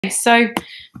So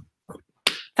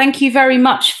thank you very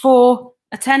much for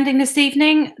attending this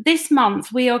evening. This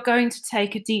month, we are going to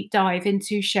take a deep dive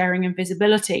into sharing and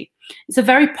visibility. It's a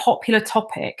very popular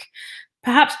topic,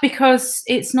 perhaps because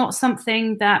it's not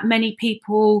something that many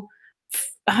people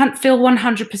feel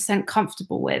 100%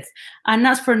 comfortable with, and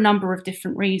that's for a number of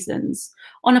different reasons.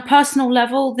 On a personal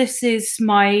level, this is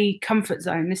my comfort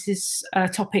zone. This is a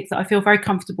topic that I feel very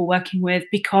comfortable working with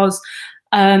because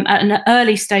at an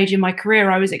early stage in my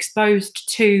career, I was exposed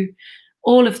to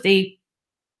all of the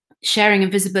sharing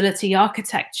and visibility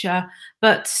architecture,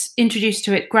 but introduced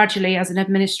to it gradually as an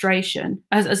administrator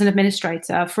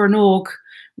for an org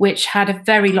which had a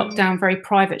very locked down, very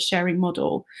private sharing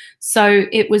model. So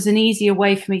it was an easier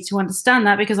way for me to understand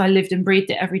that because I lived and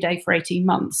breathed it every day for 18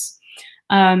 months.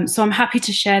 So I'm happy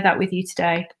to share that with you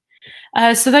today.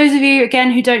 So those of you,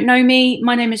 again, who don't know me,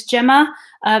 my name is Gemma.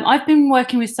 I've been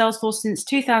working with Salesforce since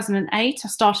 2008. I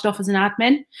started off as an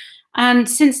admin. And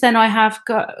since then, I have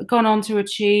gone on to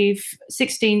achieve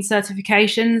 16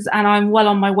 certifications, and I'm well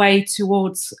on my way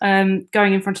towards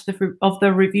going in front of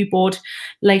the review board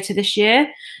later this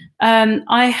year.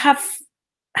 I have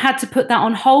had to put that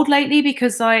on hold lately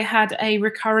because I had a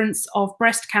recurrence of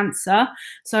breast cancer.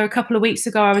 So a couple of weeks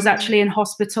ago, I was actually in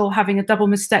hospital having a double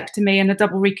mastectomy and a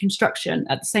double reconstruction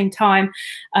at the same time.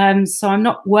 So I'm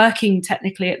not working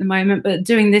technically at the moment, but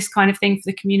doing this kind of thing for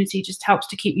the community just helps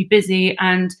to keep me busy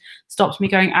and stops me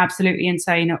going absolutely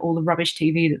insane at all the rubbish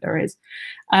TV that there is.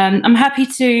 I'm happy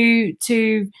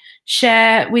to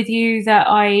share with you that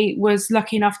I was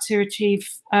lucky enough to achieve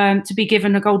to be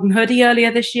given a golden hoodie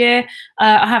earlier this year.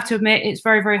 I have to admit it's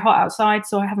very, very hot outside,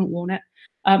 so I haven't worn it.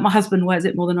 My husband wears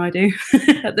it more than I do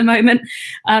at the moment,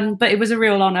 but it was a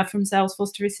real honour from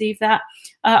Salesforce to receive that.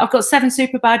 I've got 7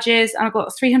 super badges and I've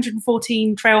got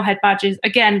 314 trailhead badges.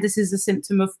 Again, this is a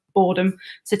symptom of boredom,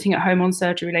 sitting at home on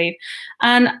surgery leave.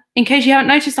 And in case you haven't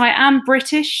noticed, I am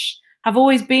British, have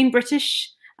always been British,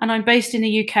 and I'm based in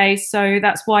the UK, so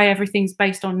that's why everything's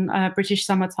based on British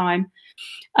summertime.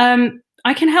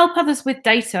 I can help others with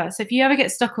data. So if you ever get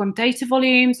stuck on data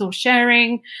volumes or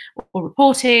sharing or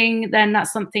reporting, then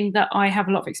that's something that I have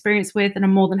a lot of experience with, and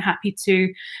I'm more than happy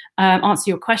to answer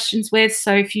your questions with.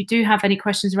 So if you do have any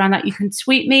questions around that, you can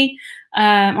tweet me.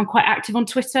 I'm quite active on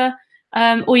Twitter,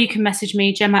 or you can message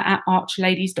me,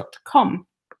 gemma@archladies.com.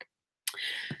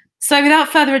 So without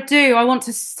further ado, I want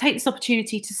to take this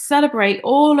opportunity to celebrate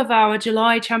all of our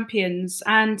July champions.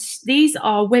 And these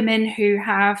are women who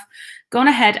have gone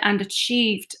ahead and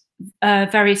achieved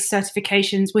various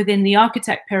certifications within the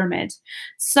architect pyramid.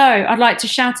 So I'd like to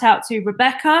shout out to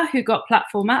Rebecca, who got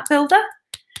Platform App Builder,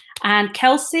 and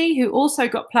Kelsey, who also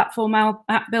got Platform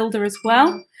App Builder as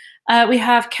well. We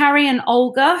have Carrie and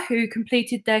Olga, who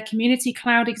completed their Community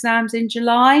Cloud exams in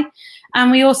July.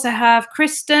 And we also have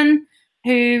Kristen,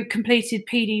 who completed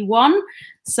PD1.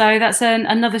 So that's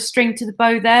another string to the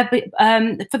bow there. But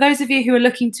for those of you who are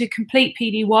looking to complete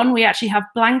PD1, we actually have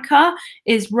Blanca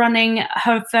is running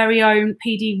her very own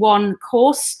PD1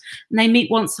 course. And they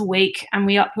meet once a week, and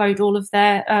we upload all of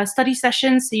their study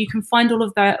sessions. So you can find all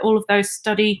of those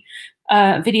study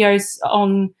videos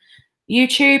on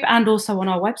YouTube and also on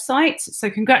our website.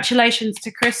 So congratulations to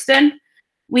Kristen.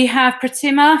 We have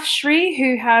Pratima Shri,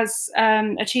 who has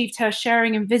achieved her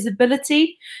sharing and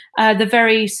visibility, the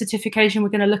very certification we're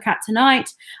going to look at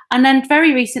tonight. And then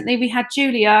very recently, we had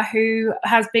Julia, who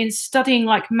has been studying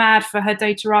like mad for her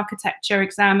data architecture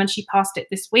exam, and she passed it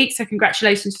this week. So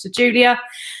congratulations to Julia.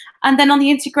 And then on the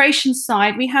integration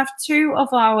side, we have 2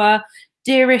 of our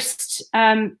dearest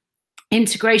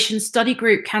integration study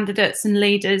group candidates and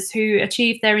leaders who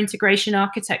achieved their integration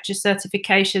architecture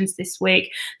certifications this week.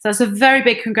 So that's a very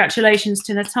big congratulations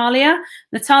to Natalia.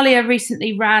 Natalia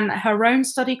recently ran her own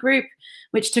study group,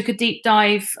 which took a deep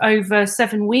dive over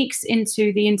 7 weeks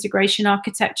into the integration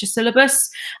architecture syllabus.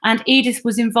 And Edith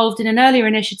was involved in an earlier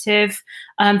initiative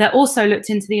that also looked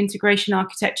into the integration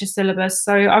architecture syllabus.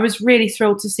 So I was really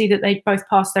thrilled to see that they both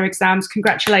passed their exams.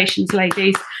 Congratulations,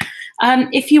 ladies.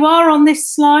 If you are on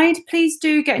this slide, please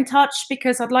do get in touch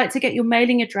because I'd like to get your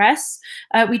mailing address.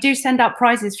 We do send out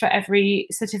prizes for every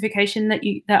certification that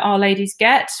our ladies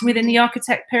get within the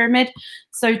architect pyramid.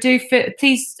 So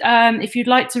please, if you'd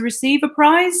like to receive a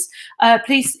prize,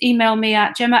 please email me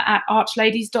at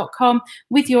gemma@archladies.com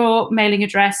with your mailing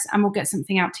address, and we'll get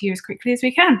something out to you as quickly as we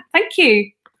can. Thank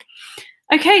you.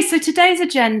 Okay, so today's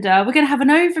agenda, we're going to have an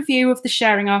overview of the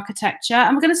sharing architecture,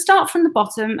 and we're going to start from the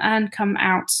bottom and come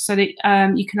out so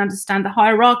that you can understand the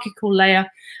hierarchical layer,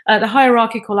 the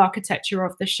hierarchical architecture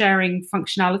of the sharing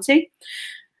functionality.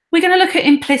 We're going to look at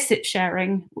implicit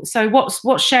sharing. So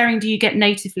what sharing do you get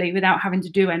natively without having to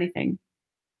do anything?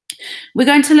 We're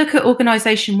going to look at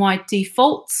organization-wide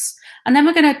defaults, and then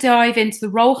we're going to dive into the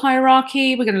role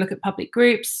hierarchy. We're going to look at public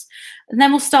groups, and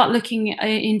then we'll start looking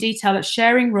in detail at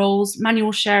sharing roles,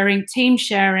 manual sharing, team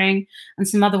sharing, and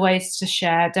some other ways to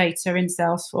share data in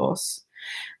Salesforce.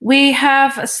 We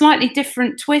have a slightly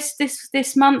different twist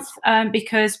this month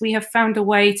because we have found a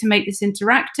way to make this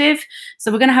interactive.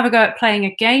 So we're going to have a go at playing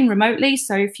a game remotely.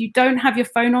 So if you don't have your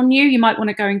phone on you, you might want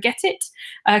to go and get it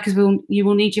because you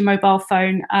will need your mobile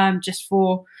phone just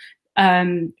for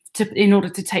in order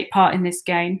to take part in this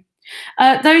game.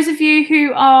 Those of you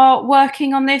who are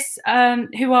working on this,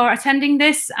 who are attending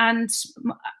this and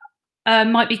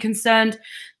might be concerned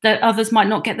that others might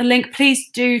not get the link, please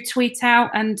do tweet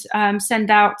out and send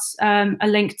out a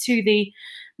link to the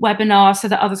webinar so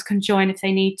that others can join if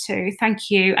they need to.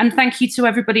 Thank you. And thank you to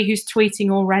everybody who's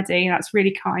tweeting already. That's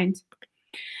really kind.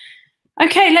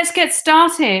 Okay, let's get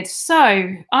started. So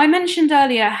I mentioned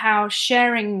earlier how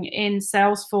sharing in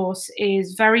Salesforce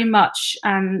is very much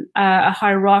a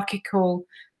hierarchical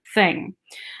thing.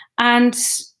 And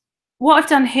what I've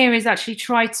done here is actually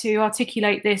try to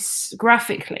articulate this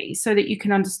graphically so that you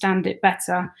can understand it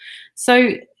better.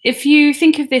 So if you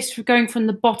think of this going from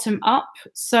the bottom up,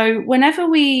 so whenever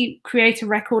we create a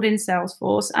record in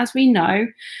Salesforce, as we know,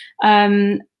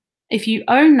 if you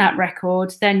own that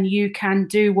record, then you can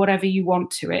do whatever you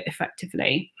want to it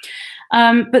effectively.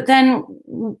 But then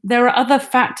there are other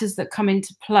factors that come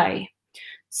into play.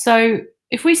 So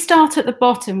if we start at the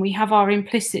bottom, we have our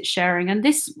implicit sharing, and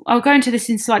this, I'll go into this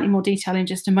in slightly more detail in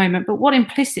just a moment, but what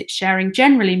implicit sharing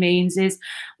generally means is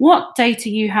what data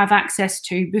you have access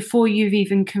to before you've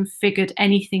even configured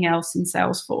anything else in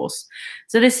Salesforce.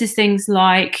 So this is things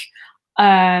like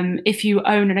if you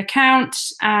own an account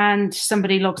and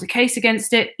somebody logs a case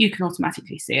against it, you can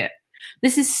automatically see it.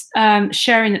 This is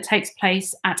sharing that takes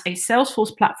place at a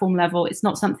Salesforce platform level. It's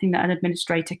not something that an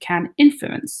administrator can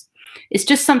influence. It's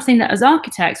just something that as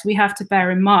architects we have to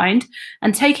bear in mind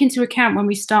and take into account when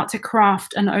we start to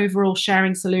craft an overall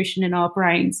sharing solution in our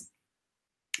brains.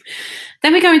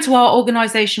 Then we go into our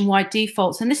organization-wide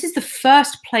defaults, and this is the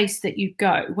first place that you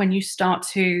go when you start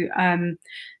to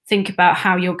think about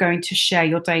how you're going to share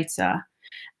your data.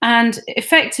 And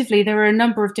effectively, there are a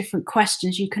number of different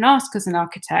questions you can ask as an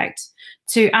architect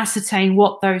to ascertain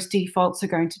what those defaults are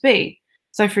going to be.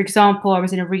 So, for example, I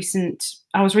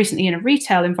was recently in a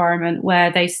retail environment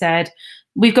where they said,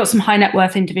 we've got some high net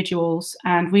worth individuals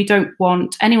and we don't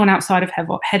want anyone outside of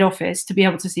head office to be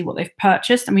able to see what they've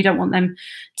purchased, and we don't want them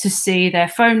to see their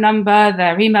phone number,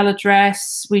 their email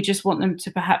address. We just want them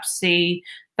to perhaps see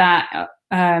that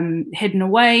hidden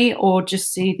away or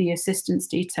just see the assistance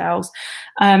details.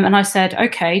 And I said,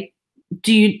 okay,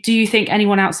 do you think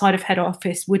anyone outside of head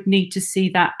office would need to see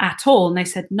that at all? And they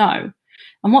said no.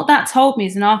 And what that told me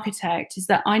as an architect is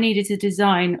that I needed to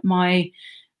design my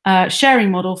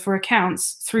sharing model for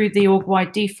accounts through the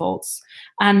org-wide defaults.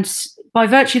 And by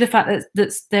virtue of the fact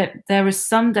that there was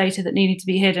some data that needed to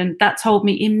be hidden, that told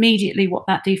me immediately what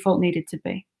that default needed to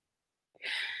be.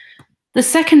 The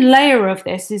second layer of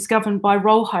this is governed by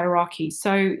role hierarchy.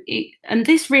 So, and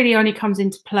this really only comes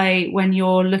into play when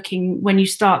you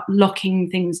start locking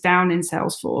things down in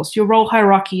Salesforce. Your role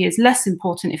hierarchy is less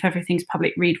important if everything's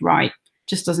public read write.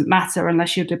 Just doesn't matter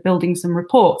unless you're building some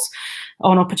reports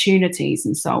on opportunities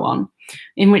and so on,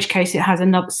 in which case it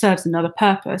serves another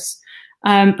purpose.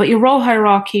 But your role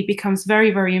hierarchy becomes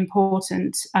very, very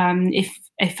important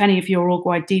if any of your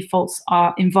org-wide defaults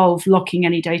involve locking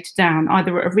any data down,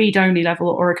 either at a read-only level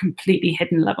or a completely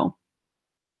hidden level.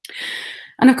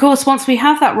 And of course, once we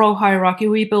have that role hierarchy,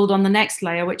 we build on the next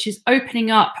layer, which is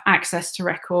opening up access to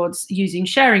records using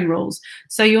sharing rules.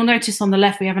 So you'll notice on the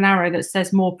left, we have an arrow that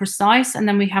says more precise, and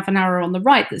then we have an arrow on the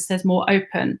right that says more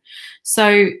open.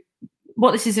 So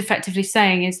what this is effectively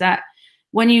saying is that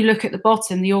when you look at the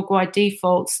bottom, the org-wide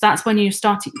defaults, that's when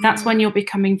you're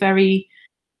becoming very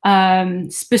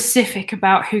specific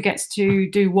about who gets to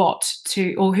do what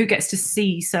or who gets to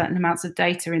see certain amounts of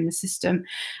data in the system.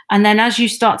 And then as you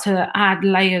start to add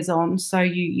layers on, so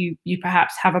you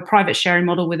perhaps have a private sharing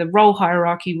model with a role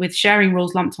hierarchy with sharing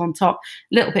rules lumped on top,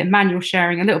 a little bit of manual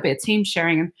sharing, a little bit of team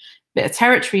sharing, and a bit of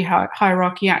territory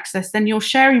hierarchy access, then your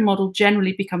sharing model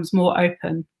generally becomes more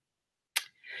open.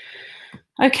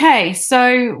 Okay,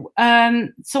 so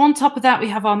on top of that, we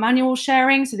have our manual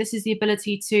sharing. So this is the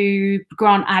ability to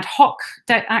grant ad hoc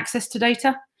access to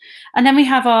data. And then we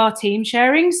have our team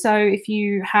sharing. So if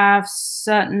you have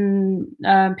certain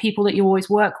people that you always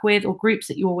work with, or groups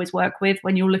that you always work with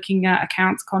when you're looking at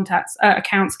accounts, contacts,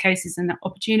 accounts, cases, and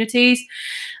opportunities.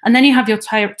 And then you have your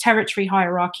territory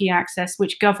hierarchy access,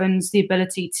 which governs the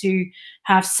ability to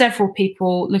have several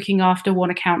people looking after one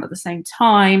account at the same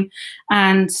time,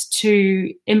 and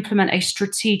to implement a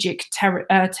strategic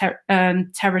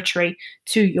territory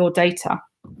to your data.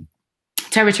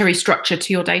 Territory structure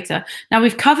to your data. Now,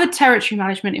 we've covered territory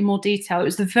management in more detail. It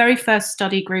was the very first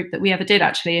study group that we ever did,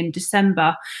 actually, in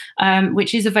December,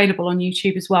 which is available on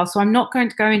YouTube as well. So I'm not going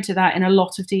to go into that in a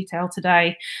lot of detail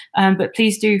today, but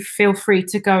please do feel free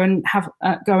to go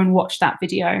and watch that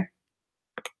video.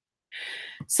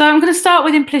 So I'm going to start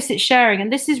with implicit sharing,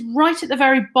 and this is right at the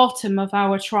very bottom of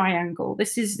our triangle.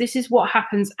 This is what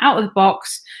happens out of the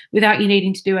box without you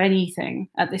needing to do anything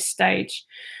at this stage.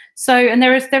 So, and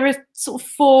there are sort of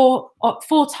four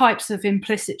types of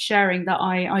implicit sharing that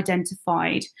I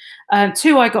identified.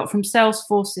 Two I got from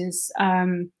Salesforce's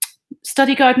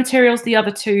study guide materials. The other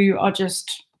two are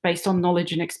just based on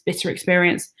knowledge and bitter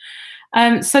experience.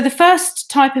 So the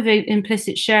first type of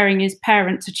implicit sharing is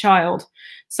parent to child.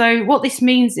 So what this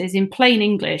means is, in plain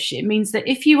English, it means that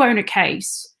if you own a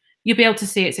case, you'll be able to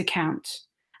see its account.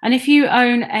 And if you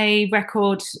own a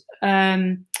record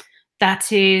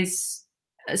that is,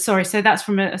 sorry, so that's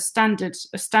from a standard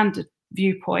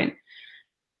viewpoint.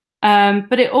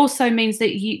 But it also means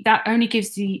that that only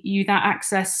gives you that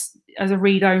access as a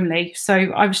read only. So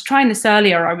I was trying this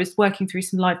earlier. I was working through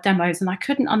some live demos, and I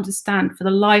couldn't understand for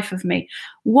the life of me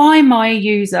why my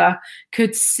user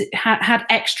could had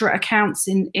extra accounts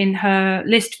in her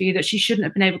list view that she shouldn't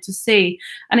have been able to see.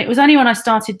 And it was only when I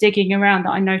started digging around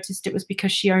that I noticed it was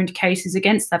because she owned cases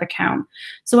against that account.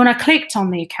 So when I clicked on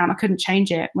the account, I couldn't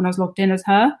change it when I was logged in as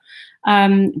her.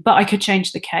 But I could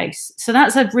change the case. So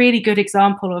that's a really good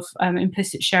example of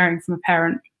implicit sharing from a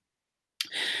parent.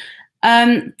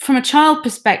 From a child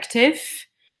perspective,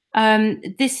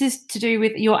 this is to do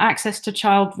with your access to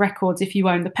child records if you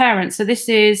own the parent. So this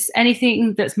is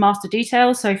anything that's master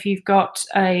details. So if you've got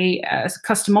a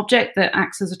custom object that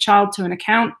acts as a child to an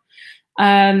account,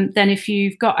 then if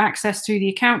you've got access to the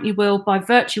account, you will, by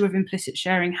virtue of implicit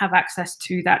sharing, have access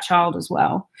to that child as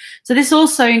well. So this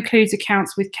also includes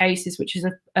accounts with cases, which is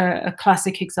a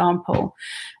classic example.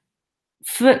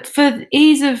 For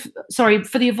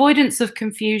the avoidance of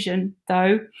confusion,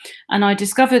 though, and I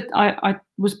discovered I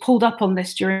was pulled up on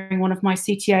this during one of my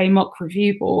CTA mock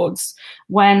review boards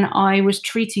when I was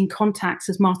treating contacts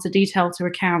as master detail to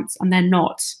accounts, and they're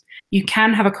not. You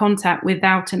can have a contact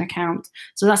without an account.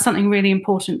 So that's something really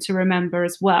important to remember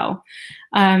as well.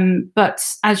 But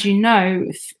as you know,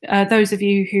 those of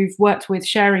you who've worked with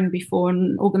sharing before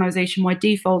and organization-wide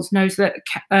defaults knows that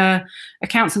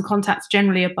accounts and contacts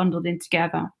generally are bundled in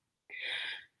together.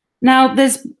 Now,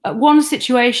 there's one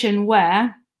situation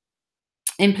where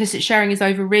implicit sharing is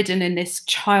overridden in this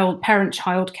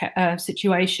parent-child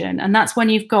situation, and that's when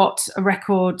you've got a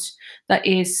record that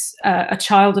is a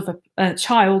child of a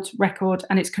child record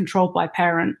and it's controlled by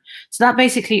parent. So that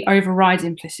basically overrides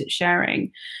implicit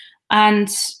sharing. And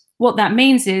what that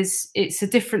means is it's a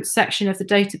different section of the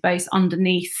database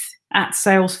underneath at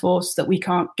Salesforce that we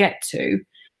can't get to,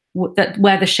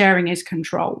 where the sharing is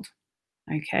controlled.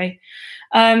 Okay.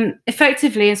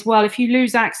 Effectively as well, if you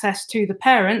lose access to the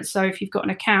parent, so if you've got an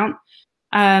account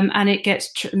and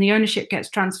the ownership gets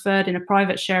transferred in a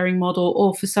private sharing model,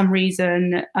 or for some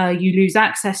reason you lose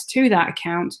access to that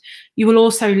account, you will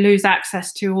also lose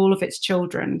access to all of its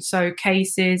children, so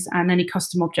cases and any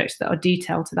custom objects that are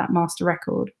detailed to that master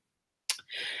record.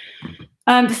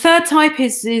 The third type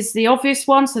is the obvious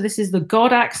one. So this is the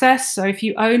God access. So if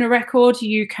you own a record,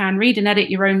 you can read and edit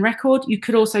your own record. You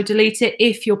could also delete it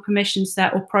if your permission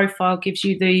set or profile gives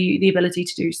you the ability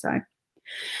to do so.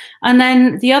 And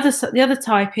then the other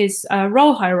type is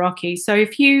role hierarchy. So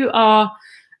if you are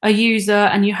a user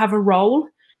and you have a role,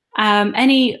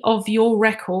 any of your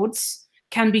records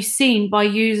can be seen by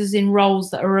users in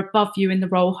roles that are above you in the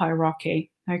role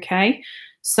hierarchy. Okay.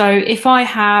 So if I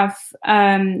have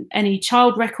any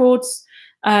child records,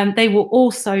 they will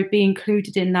also be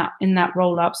included in that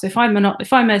roll up. So if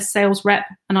I'm a sales rep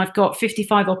and I've got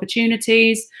 55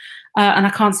 opportunities and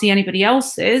I can't see anybody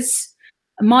else's,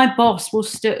 my boss will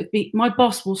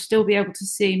still be able to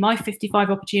see my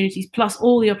 55 opportunities plus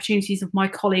all the opportunities of my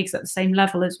colleagues at the same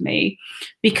level as me,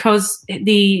 because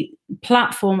the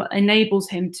platform enables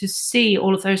him to see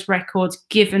all of those records,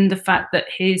 given the fact that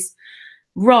his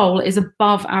role is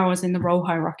above ours in the role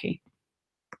hierarchy.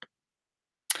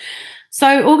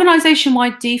 So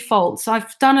organization-wide defaults,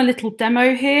 I've done a little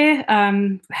demo here.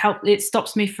 It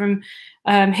stops me from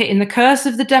hitting the curse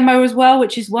of the demo as well,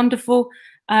 which is wonderful.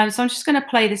 So I'm just going to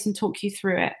play this and talk you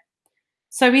through it.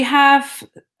 So we have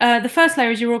the first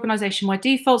layer is your organization-wide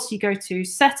defaults. You go to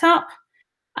Setup,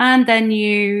 and then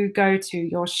you go to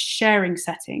your sharing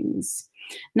settings.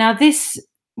 Now this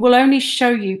will only show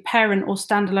you parent or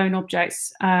standalone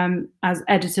objects as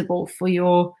editable for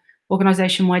your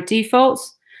organization-wide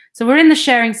defaults. So we're in the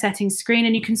sharing settings screen,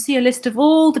 and you can see a list of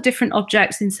all the different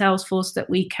objects in Salesforce that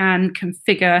we can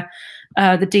configure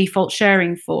the default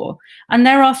sharing for. And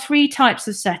there are 3 types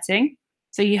of setting.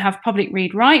 So you have public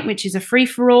read write, which is a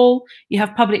free-for-all. You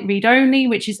have public read only,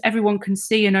 which is everyone can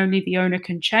see and only the owner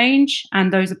can change,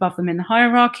 and those above them in the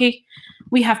hierarchy.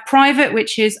 We have private,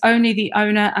 which is only the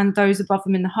owner and those above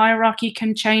them in the hierarchy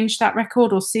can change that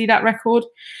record or see that record.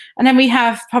 And then we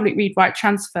have public read write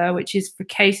transfer, which is for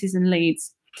cases and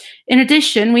leads. In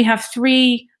addition, we have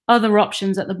 3 other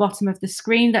options at the bottom of the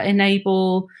screen that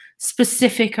enable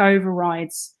specific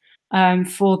overrides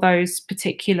for those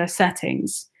particular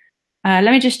settings.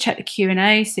 Let me just check the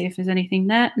Q&A, see if there's anything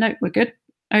there. No, we're good.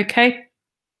 Okay.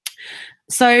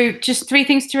 So just 3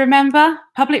 things to remember.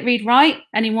 Public read write,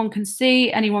 anyone can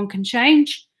see, anyone can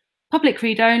change. Public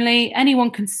read only,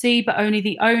 anyone can see, but only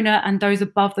the owner and those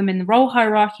above them in the role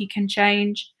hierarchy can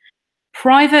change.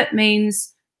 Private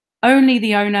means only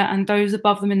the owner and those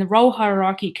above them in the role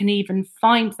hierarchy can even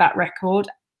find that record,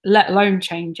 let alone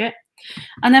change it.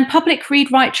 And then public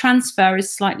read write transfer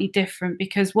is slightly different,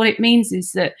 because what it means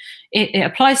is that it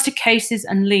applies to cases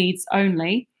and leads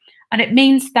only. And it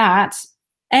means that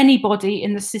anybody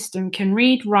in the system can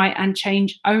read, write, and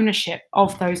change ownership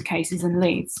of those cases and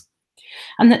leads.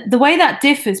 And the way that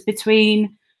differs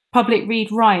between public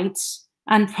read write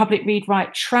and public read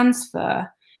write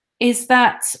transfer is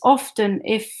that often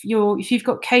if you've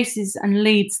got cases and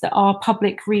leads that are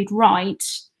public read write,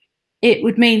 it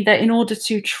would mean that in order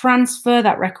to transfer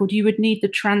that record, you would need the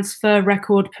transfer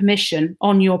record permission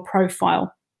on your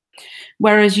profile,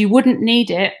 whereas you wouldn't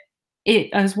need it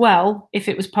as well if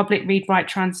it was public read write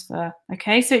transfer.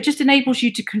 Okay, so it just enables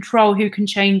you to control who can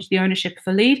change the ownership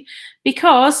of a lead,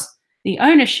 because the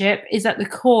ownership is at the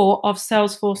core of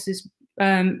Salesforce's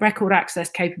record access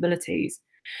capabilities.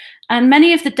 And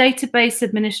many of the database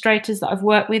administrators that I've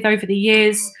worked with over the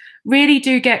years really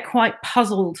do get quite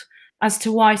puzzled as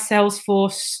to why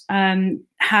Salesforce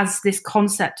has this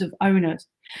concept of owners.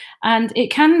 And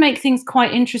it can make things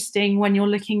quite interesting when you're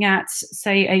looking at,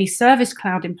 say, a Service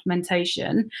Cloud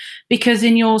implementation, because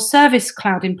in your Service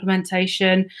Cloud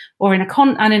implementation or in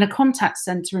a contact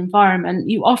center environment,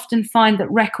 you often find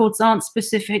that records aren't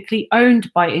specifically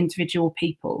owned by individual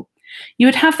people. You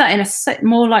would have that in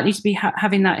more likely to be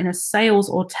having that in a sales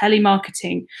or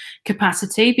telemarketing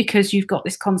capacity, because you've got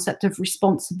this concept of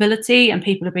responsibility and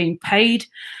people are being paid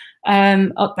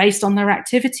based on their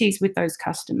activities with those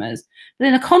customers. But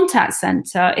in a contact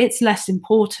center, it's less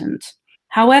important.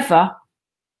 However,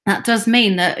 that does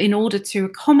mean that in order to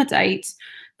accommodate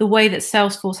the way that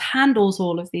Salesforce handles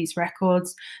all of these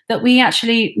records, that we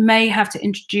actually may have to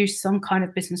introduce some kind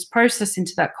of business process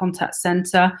into that contact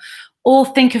center, or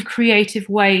think of creative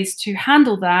ways to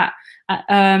handle that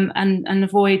and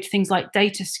avoid things like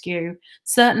data skew,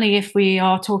 certainly if we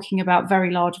are talking about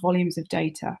very large volumes of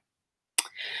data.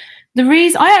 The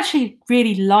reason I actually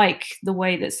really like the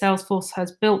way that Salesforce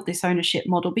has built this ownership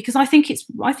model, because I think it's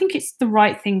the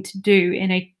right thing to do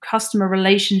in a customer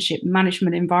relationship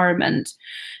management environment,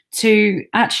 to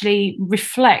actually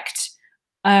reflect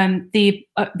the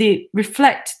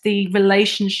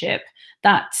relationship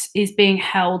that is being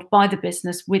held by the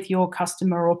business with your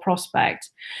customer or prospect.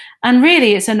 And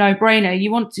really, it's a no-brainer. You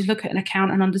want to look at an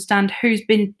account and understand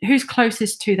who's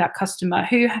closest to that customer,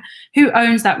 who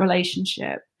owns that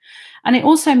relationship. And it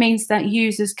also means that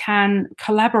users can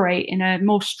collaborate in a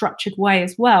more structured way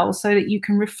as well, so that you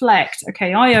can reflect,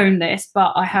 okay, I own this,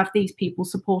 but I have these people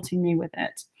supporting me with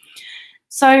it.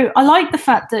 So I like the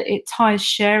fact that it ties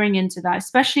sharing into that,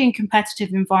 especially in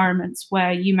competitive environments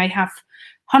where you may have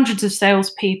hundreds of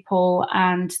salespeople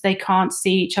and they can't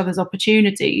see each other's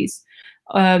opportunities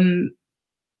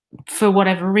for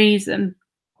whatever reason.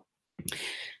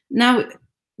 Now,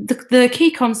 the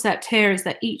key concept here is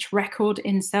that each record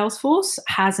in Salesforce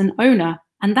has an owner,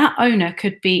 and that owner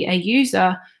could be a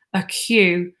user, a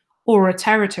queue, or a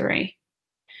territory.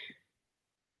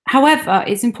 However,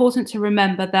 it's important to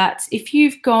remember that if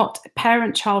you've got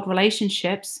parent-child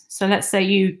relationships, so let's say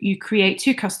you create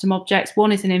 2 custom objects,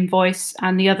 one is an invoice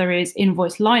and the other is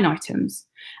invoice line items,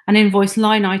 and invoice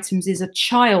line items is a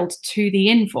child to the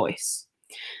invoice,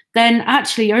 then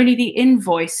actually only the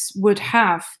invoice would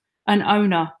have an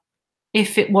owner.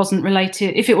 if it wasn't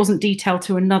related, if it wasn't detailed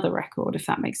to another record, if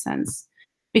that makes sense.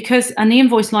 And the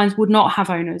invoice lines would not have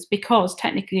owners because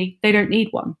technically they don't need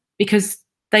one, because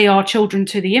they are children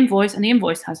to the invoice and the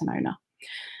invoice has an owner.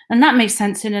 And that makes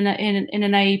sense in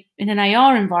an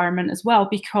AR environment as well,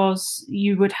 because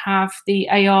you would have the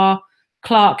AR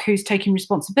clerk who's taking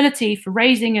responsibility for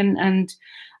raising and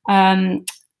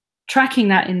tracking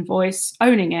that invoice,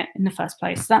 owning it in the first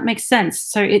place. That makes sense.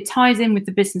 So it ties in with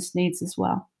the business needs as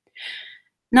well.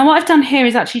 Now, what I've done here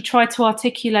is actually try to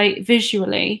articulate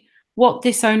visually what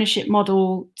this ownership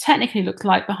model technically looks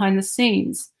like behind the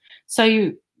scenes.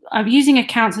 So I'm using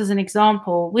accounts as an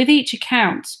example. With each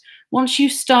account, once you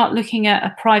start looking at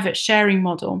a private sharing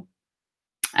model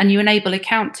and you enable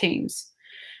account teams,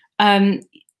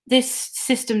 this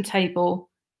system table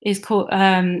is called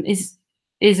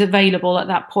is available at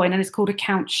that point, and it's called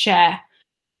account share.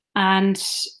 And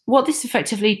what this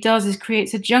effectively does is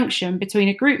creates a junction between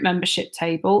a group membership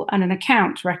table and an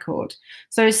account record.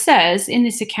 So it says in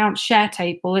this account share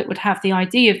table, it would have the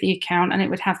ID of the account and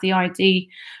it would have the ID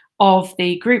of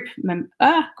the group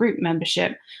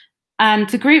membership. And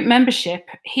the group membership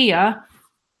here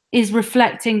is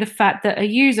reflecting the fact that a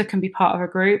user can be part of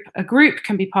a group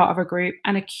can be part of a group,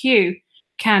 and a queue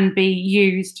can be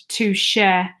used to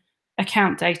share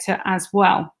account data as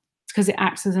well, because it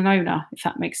acts as an owner, if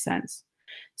that makes sense.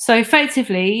 So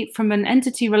effectively, from an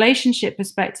entity relationship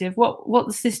perspective, what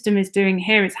the system is doing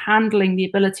here is handling the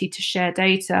ability to share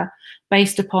data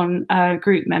based upon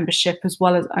group membership as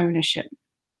well as ownership.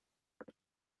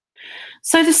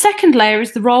 So the second layer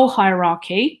is the role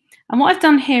hierarchy. And what I've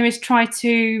done here is try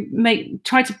to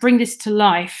bring this to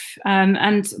life.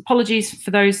 And apologies for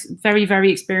those very,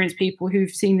 very experienced people who've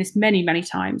seen this many, many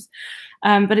times.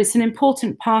 But it's an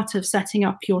important part of setting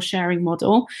up your sharing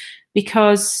model,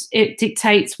 because it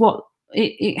dictates what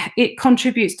it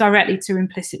contributes directly to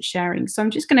implicit sharing. So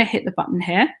I'm just going to hit the button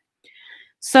here.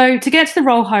 So to get to the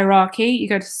role hierarchy, you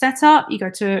go to setup, you go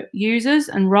to users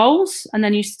and roles, and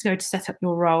then you go to set up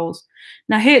your roles.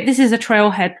 Now here, this is a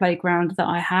trailhead playground that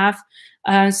I have.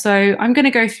 So I'm going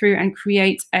to go through and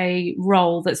create a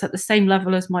role that's at the same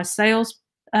level as my sales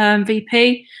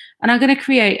VP. And I'm going to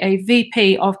create a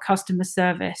VP of customer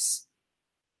service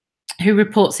who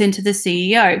reports into the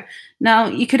CEO. Now,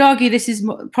 you could argue this is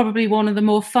probably one of the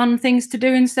more fun things to do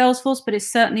in Salesforce, but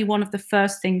it's certainly one of the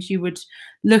first things you would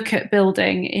look at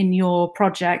building in your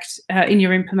project, in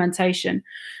your implementation.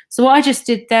 So what I just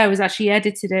did there was actually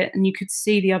edited it, and you could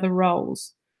see the other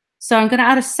roles. So I'm going to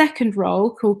add a second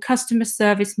role called Customer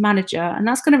Service Manager, and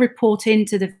that's going to report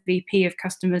into the VP of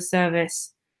Customer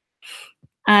Service.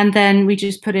 And then we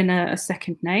just put in a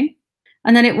second name.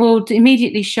 And then it will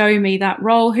immediately show me that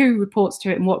role, who reports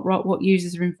to it, and what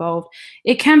users are involved.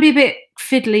 It can be a bit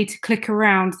fiddly to click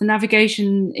around. The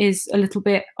navigation is a little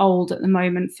bit old at the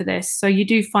moment for this. So you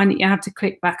do find that you have to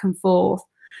click back and forth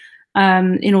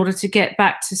in order to get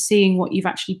back to seeing what you've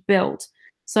actually built.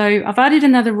 So I've added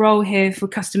another role here for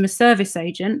Customer Service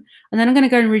Agent. And then I'm going to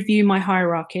go and review my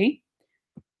hierarchy.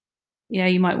 Yeah,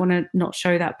 you might want to not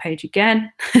show that page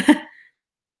again.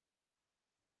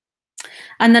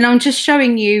 And then I'm just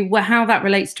showing you how that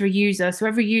relates to a user. So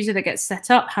every user that gets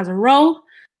set up has a role.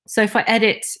 So if I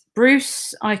edit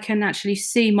Bruce, I can actually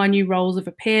see my new roles have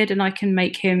appeared, and I can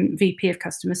make him VP of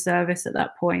Customer Service at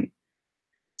that point.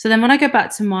 So then when I go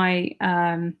back to my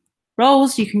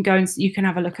roles, you can go and you can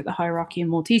have a look at the hierarchy in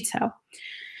more detail.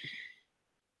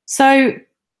 So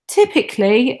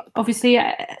typically, obviously,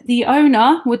 the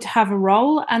owner would have a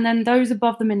role, and then those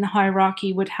above them in the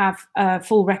hierarchy would have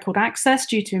full record access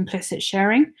due to implicit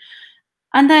sharing.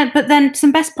 But then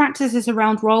some best practices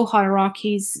around role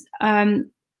hierarchies.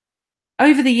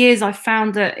 Over the years, I've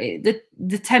found that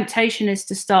the temptation is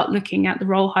to start looking at the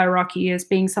role hierarchy as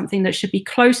being something that should be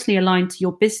closely aligned to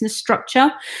your business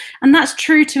structure. And that's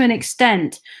true to an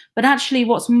extent. But actually,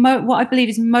 what I believe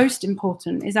is most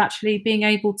important is actually being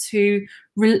able to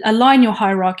align your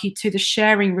hierarchy to the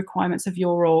sharing requirements of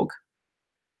your org.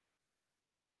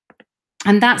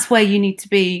 And that's where you need to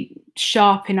be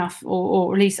sharp enough,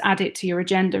 or at least add it to your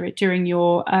agenda during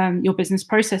your business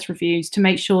process reviews, to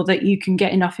make sure that you can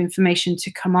get enough information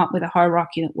to come up with a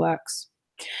hierarchy that works.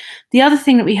 The other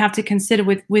thing that we have to consider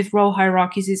with role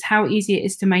hierarchies is how easy it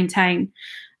is to maintain.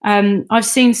 I've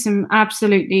seen some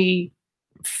absolutely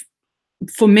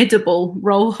formidable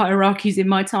role hierarchies in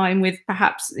my time, with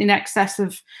perhaps in excess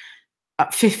of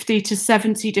 50 to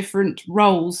 70 different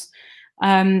roles.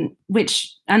 And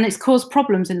it's caused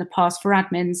problems in the past for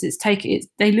admins.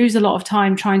 They lose a lot of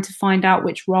time trying to find out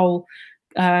which role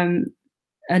a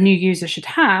new user should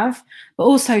have. But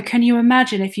also, can you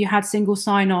imagine if you had single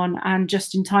sign-on and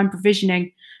just-in-time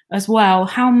provisioning as well,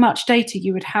 how much data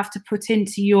you would have to put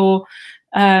into your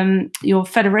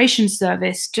federation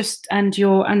service,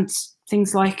 and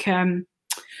things like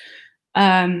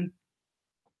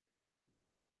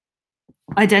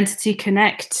Identity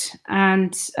Connect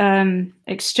and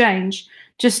Exchange,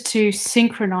 just to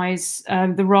synchronize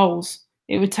the roles.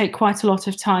 It would take quite a lot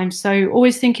of time. So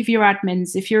always think of your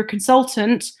admins. If you're a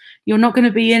consultant, you're not going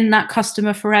to be in that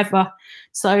customer forever.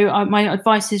 So my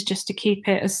advice is just to keep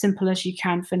it as simple as you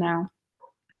can for now.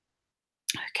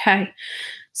 Okay.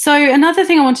 So another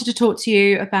thing I wanted to talk to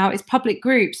you about is public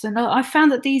groups, and I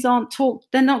found that these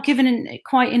they're not given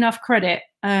quite enough credit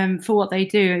for what they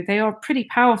do. They are pretty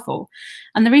powerful,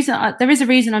 and there is a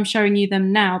reason I'm showing you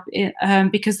them now,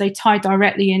 because they tie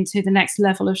directly into the next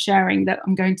level of sharing that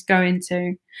I'm going to go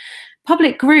into.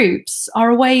 Public groups are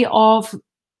a way of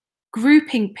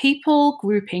grouping people,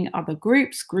 grouping other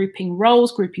groups, grouping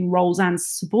roles and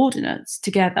subordinates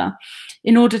together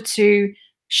in order to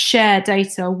share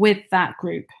data with that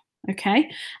group.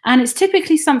 Okay, and it's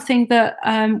typically something that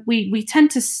we tend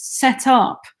to set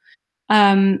up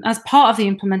as part of the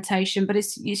implementation, but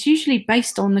it's usually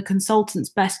based on the consultant's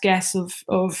best guess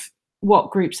of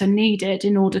what groups are needed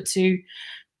in order to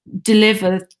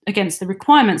deliver against the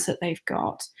requirements that they've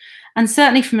got. And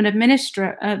certainly from an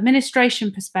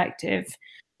administration perspective,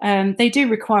 they do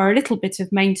require a little bit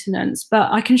of maintenance,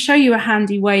 but I can show you a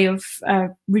handy way of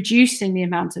reducing the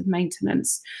amount of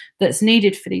maintenance that's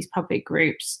needed for these public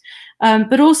groups.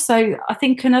 But also, I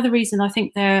think another reason I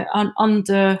think they're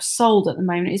undersold at the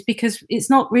moment is because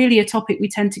it's not really a topic we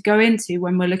tend to go into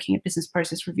when we're looking at business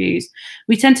process reviews.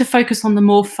 We tend to focus on the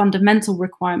more fundamental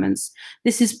requirements.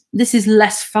 This is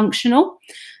less functional,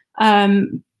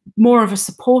 more of a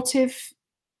supportive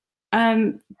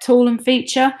tool and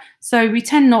feature, so we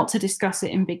tend not to discuss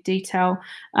it in big detail,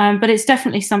 but it's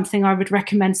definitely something I would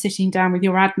recommend sitting down with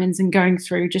your admins and going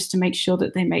through just to make sure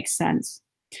that they make sense.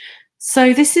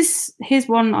 So here's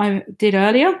one I did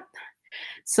earlier.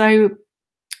 So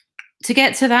to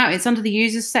get to that, it's under the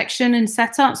users section in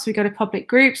setup. So we go to public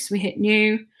groups, we hit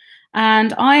new,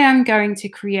 and I am going to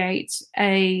create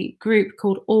a group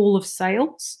called all of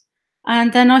sales.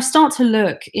 And then I start to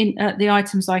look at the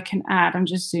items I can add. I'm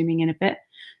just zooming in a bit.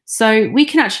 So we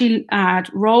can actually add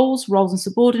roles and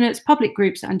subordinates, public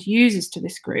groups, and users to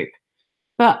this group.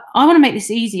 But I want to make this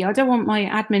easy. I don't want my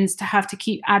admins to have to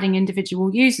keep adding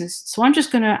individual users. So I'm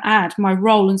just going to add my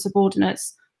role and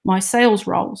subordinates, my sales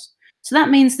roles. So that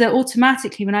means that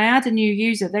automatically when I add a new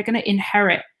user, they're going to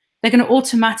inherit. They're going to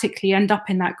automatically end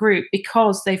up in that group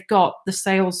because they've got the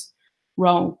sales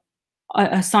role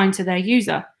assigned to their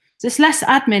user. So it's less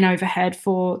admin overhead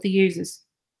for the users.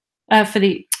 It's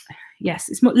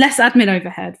less admin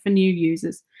overhead for new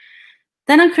users.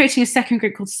 Then I'm creating a second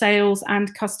group called sales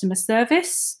and customer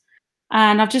service.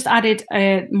 And I've just added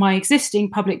my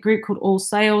existing public group called all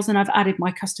sales, and I've added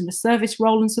my customer service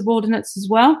role and subordinates as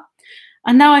well.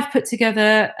 And now I've put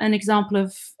together an example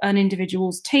of an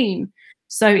individual's team.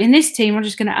 So in this team, I'm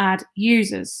just going to add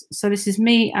users. So this is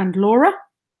me and Laura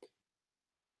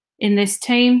in this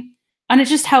team. And it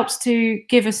just helps to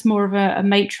give us more of a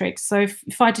matrix. So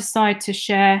if I decide to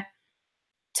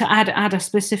add a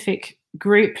specific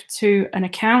group to an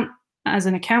account as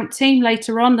an account team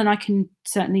later on, then I can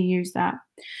certainly use that.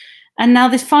 And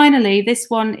now finally, this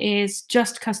one is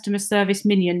just customer service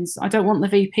minions. I don't want the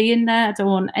VP in there. I don't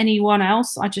want anyone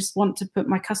else. I just want to put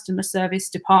my customer service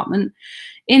department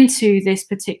into this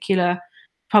particular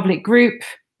public group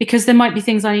because there might be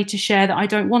things I need to share that I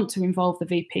don't want to involve the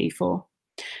VP for.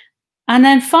 And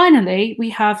then finally, we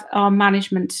have our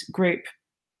management group.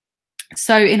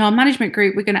 So in our management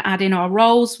group, we're going to add in our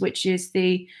roles, which is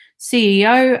the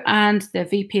CEO and the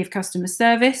VP of customer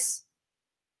service,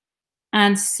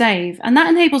 and save. And that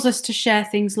enables us to share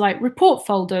things like report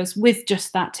folders with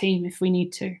just that team if we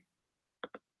need to.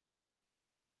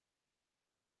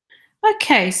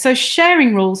 Okay, so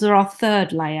sharing rules are our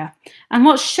third layer. And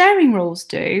what sharing rules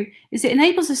do is it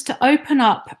enables us to open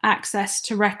up access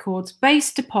to records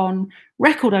based upon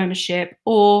record ownership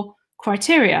or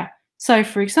criteria. So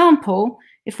for example,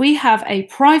 if we have a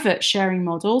private sharing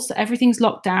model, so everything's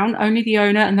locked down, only the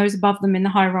owner and those above them in the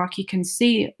hierarchy can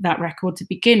see that record to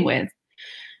begin with.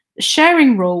 The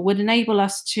sharing rule would enable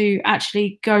us to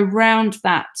actually go round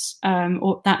that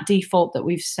or that default that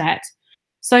we've set.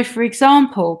 So for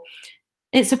example,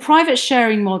 it's a private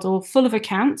sharing model full of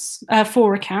accounts,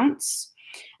 4 accounts,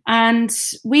 and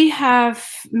we have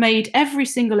made every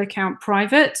single account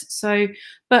private. So,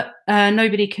 but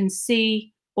nobody can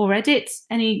see or edit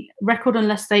any record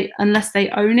unless they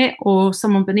own it or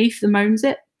someone beneath them owns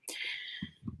it.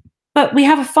 But we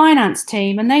have a finance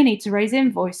team and they need to raise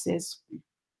invoices.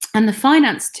 And the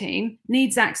finance team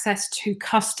needs access to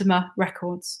customer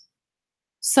records.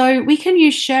 So we can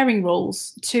use sharing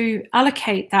rules to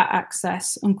allocate that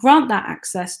access and grant that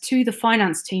access to the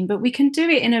finance team, but we can do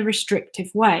it in a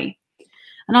restrictive way.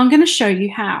 And I'm going to show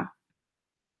you how.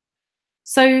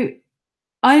 So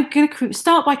I'm going to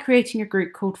start by creating a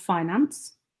group called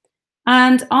Finance.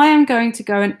 And I am going to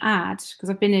go and add, because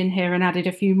I've been in here and added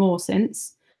a few more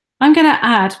since, I'm going to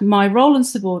add my role and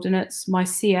subordinates, my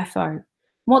CFO.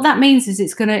 What that means is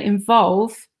it's going to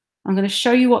involve, I'm going to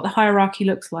show you what the hierarchy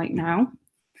looks like now.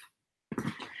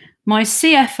 My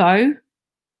CFO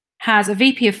has a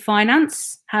VP of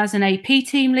Finance, has an AP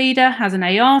team leader, has an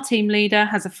AR team leader,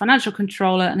 has a financial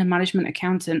controller and a management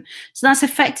accountant. So that's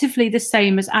effectively the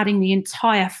same as adding the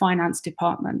entire finance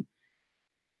department.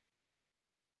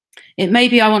 It may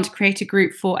be I want to create a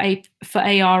group for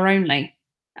AR only,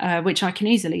 which I can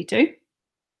easily do.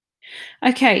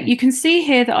 Okay, you can see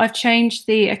here that I've changed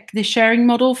the sharing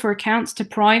model for accounts to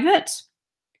private.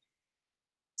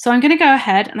 So I'm going to go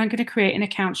ahead and I'm going to create an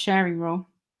account sharing rule.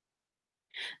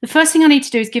 The first thing I need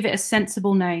to do is give it a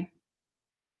sensible name.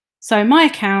 So my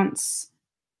accounts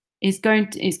is going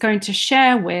to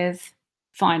share with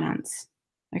finance.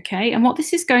 Okay, and what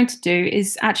this is going to do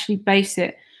is actually base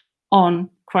it on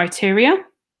criteria.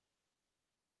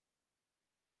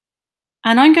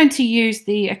 And I'm going to use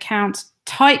the account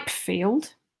type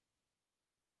field.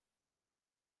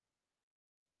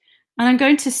 And I'm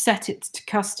going to set it to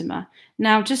customer.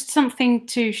 Now, just something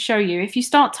to show you. If you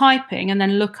start typing and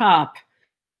then look up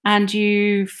and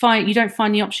you don't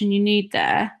find the option you need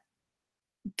there,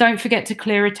 don't forget to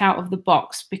clear it out of the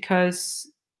box, because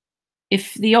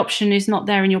if the option is not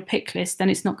there in your pick list, then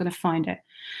it's not going to find it.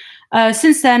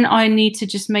 Since then, I need to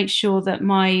just make sure that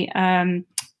my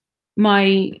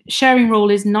sharing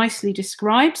rule is nicely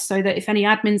described, so that if any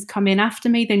admins come in after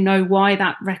me, they know why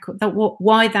that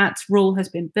why that rule has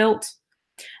been built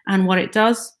and what it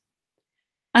does.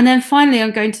 And then finally,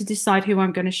 I'm going to decide who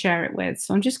I'm going to share it with.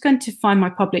 So I'm just going to find my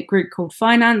public group called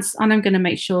Finance, and I'm going to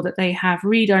make sure that they have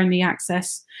read-only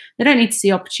access. They don't need to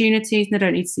see opportunities, they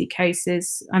don't need to see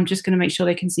cases. I'm just going to make sure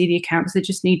they can see the accounts. They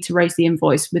just need to raise the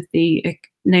invoice with the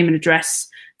name and address,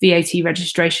 VAT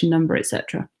registration number,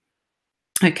 etc.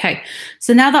 Okay,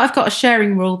 so now that I've got a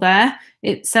sharing rule there,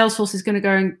 Salesforce is going to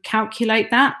go and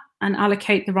calculate that and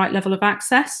allocate the right level of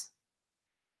access.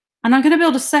 And I'm going to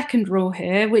build a second rule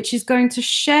here, which is going to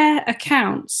share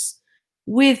accounts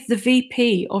with the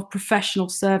VP of Professional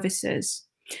Services.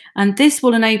 And this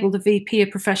will enable the VP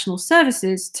of Professional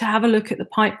Services to have a look at the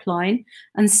pipeline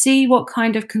and see what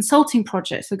kind of consulting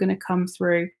projects are going to come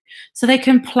through, so they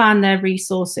can plan their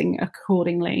resourcing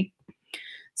accordingly.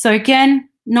 So again,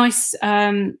 nice.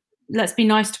 Let's be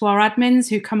nice to our admins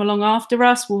who come along after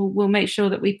us. We'll make sure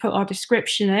that we put our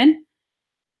description in.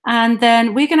 And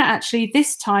then we're going to actually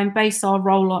this time base our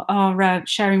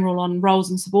sharing rule on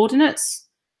roles and subordinates.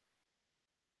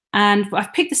 And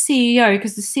I've picked the CEO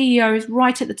because the CEO is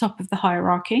right at the top of the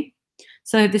hierarchy.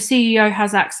 So the CEO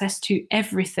has access to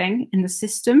everything in the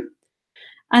system.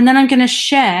 And then I'm going to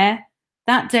share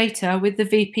that data with the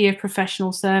VP of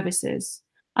Professional Services.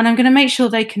 And I'm going to make sure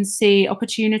they can see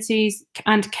opportunities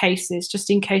and cases,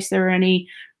 just in case there are any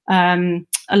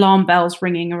alarm bells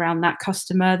ringing around that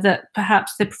customer that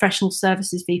perhaps the Professional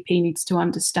Services VP needs to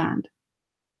understand.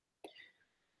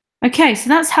 Okay, so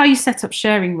that's how you set up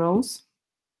sharing rules.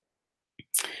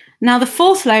 Now, the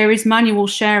fourth layer is manual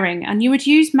sharing, and you would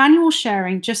use manual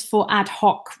sharing just for ad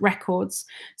hoc records.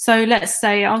 So let's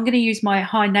say I'm going to use my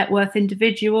high net worth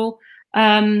individual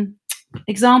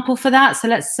example for that. So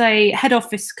let's say head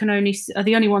office are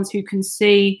the only ones who can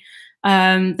see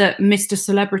that Mr.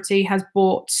 Celebrity has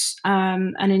bought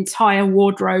an entire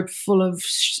wardrobe full of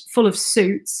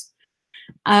suits,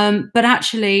 but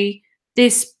actually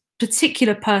this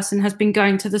particular person has been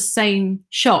going to the same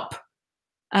shop,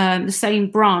 the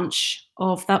same branch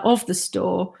of the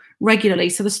store regularly.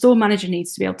 So the store manager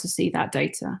needs to be able to see that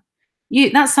data.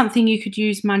 That's something you could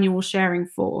use manual sharing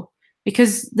for,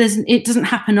 because it doesn't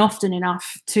happen often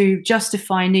enough to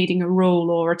justify needing a rule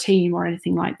or a team or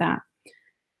anything like that.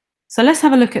 So let's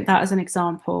have a look at that as an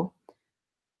example.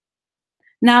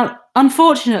 Now,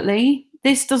 unfortunately,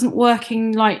 this doesn't work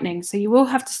in Lightning, so you will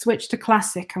have to switch to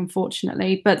Classic,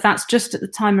 unfortunately, but that's just at the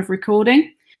time of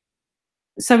recording.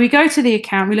 So we go to the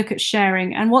account, we look at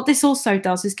sharing, and what this also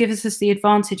does is gives us the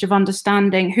advantage of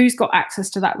understanding who's got access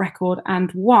to that record and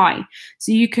why.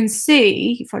 So you can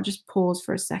see, if I just pause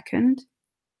for a second,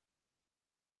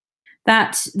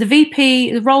 that the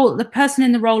VP, the person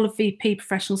in the role of VP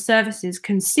Professional Services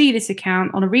can see this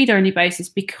account on a read-only basis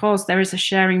because there is a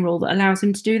sharing rule that allows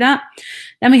him to do that.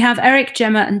 Then we have Eric,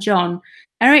 Gemma, and John.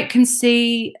 Eric can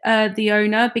see the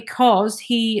owner because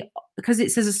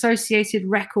it says associated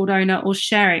record owner or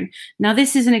sharing. Now,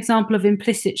 this is an example of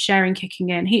implicit sharing kicking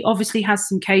in. He obviously has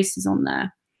some cases on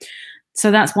there.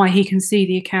 So that's why he can see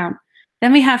the account.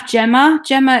 Then we have Gemma.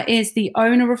 Gemma is the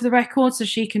owner of the record, so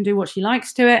she can do what she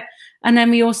likes to it. And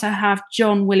then we also have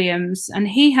John Williams, and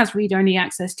he has read-only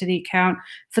access to the account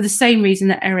for the same reason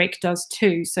that Eric does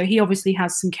too. So he obviously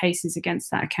has some cases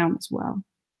against that account as well.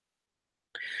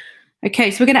 Okay,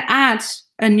 so we're going to add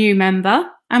a new member,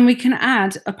 and we can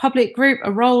add a public group,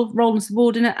 a role and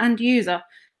subordinate, and user.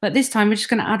 But this time we're just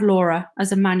going to add Laura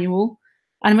as a manual,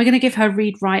 and we're going to give her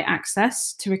read-write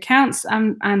access to accounts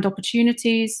and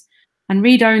opportunities, and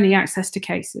read-only access to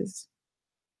cases.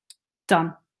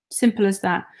 Done. Simple as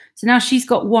that. So now she's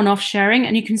got one-off sharing,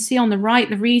 and you can see on the right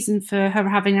the reason for her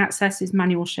having access is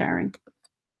manual sharing.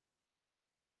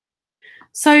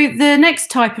 So the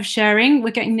next type of sharing,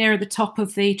 we're getting nearer the top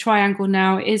of the triangle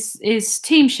now, is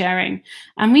team sharing.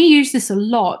 And we use this a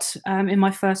lot in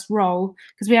my first role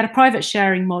because we had a private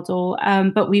sharing model,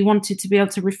 but we wanted to be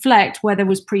able to reflect where there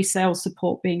was pre-sales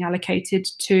support being allocated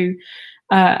to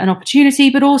an opportunity,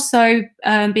 but also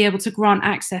be able to grant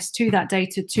access to that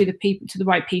data to the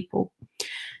right people.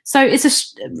 So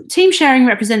team sharing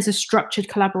represents a structured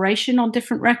collaboration on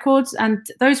different records, and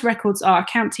those records are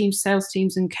account teams, sales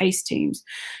teams, and case teams.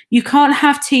 You can't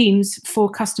have teams for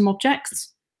custom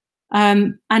objects,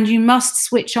 and you must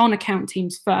switch on account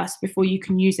teams first before you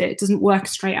can use it. It doesn't work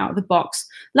straight out of the box.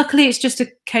 Luckily, it's just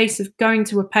a case of going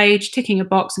to a page, ticking a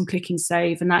box, and clicking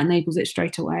save, and that enables it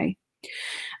straight away.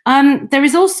 There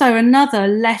is also another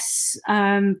less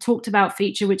talked about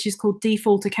feature, which is called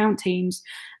default account teams.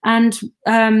 And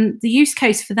the use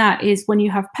case for that is when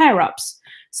you have pair-ups.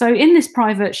 So in this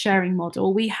private sharing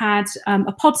model, we had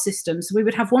a pod system. So we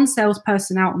would have one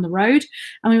salesperson out on the road,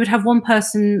 and we would have one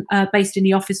person based in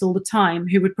the office all the time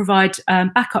who would provide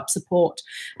backup support.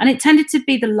 And it tended to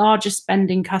be the larger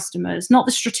spending customers, not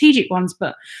the strategic ones,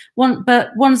 but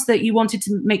ones that you wanted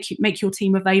to make your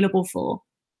team available for.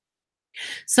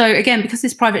 So again, because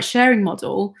this private sharing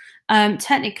model,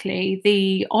 technically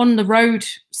the on-the-road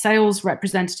sales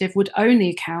representative would own the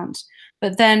account,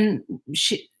 but then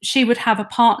she would have a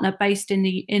partner based in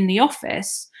the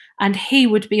office, and he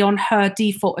would be on her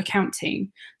default account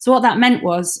team. So what that meant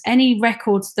was any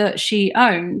records that she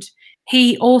owned,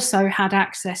 he also had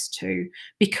access to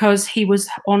because he was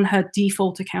on her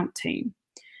default account team.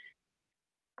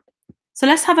 So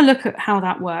let's have a look at how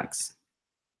that works.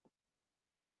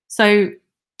 So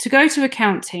to go to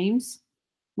account teams,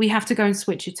 we have to go and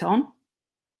switch it on.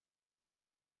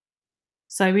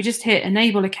 So we just hit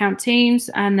enable account teams,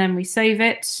 and then we save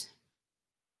it.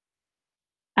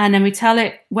 And then we tell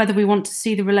it whether we want to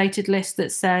see the related list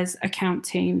that says account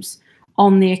teams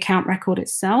on the account record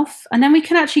itself. And then we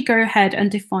can actually go ahead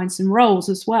and define some roles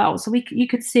as well. So you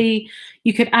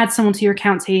could add someone to your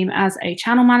account team as a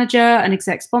channel manager, an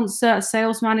exec sponsor, a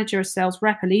sales manager, a sales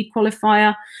rep, a lead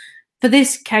qualifier. For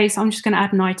this case, I'm just going to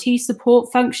add an IT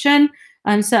support function.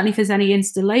 Certainly if there's any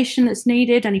installation that's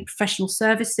needed, any professional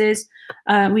services,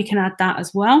 we can add that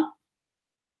as well,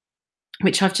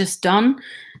 which I've just done.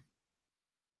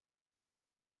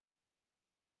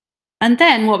 And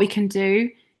then what we can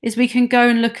do is we can go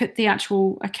and look at the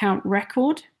actual account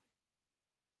record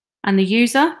and the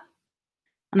user.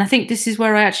 And I think this is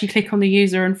where I actually click on the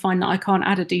user and find that I can't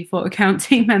add a default account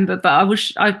team member, but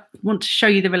I want to show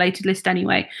you the related list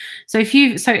anyway. So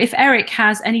if Eric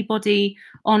has anybody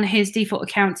on his default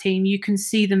account team, you can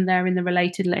see them there in the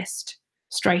related list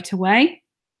straight away.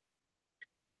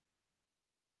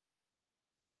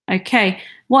 Okay,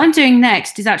 what I'm doing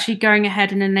next is actually going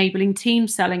ahead and enabling team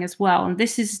selling as well. And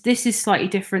this is slightly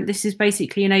different. This is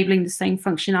basically enabling the same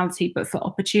functionality, but for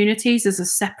opportunities as a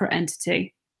separate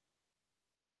entity.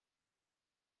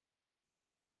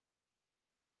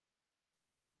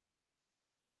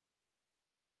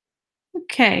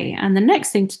 Okay, and the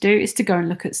next thing to do is to go and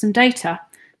look at some data.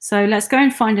 So let's go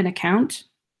and find an account.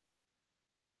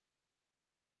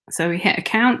 So we hit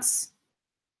accounts.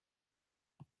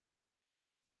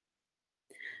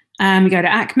 And we go to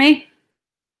Acme.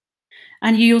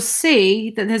 And you'll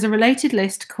see that there's a related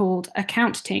list called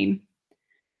account team.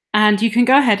 And you can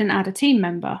go ahead and add a team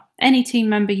member, any team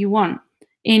member you want,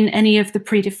 in any of the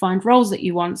predefined roles that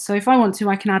you want. So if I want to,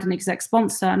 I can add an exec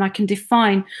sponsor, and I can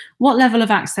define what level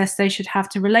of access they should have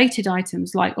to related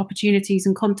items like opportunities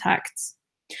and contacts.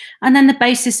 And then the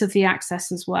basis of the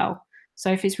access as well.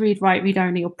 So if it's read, write, read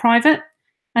only, or private,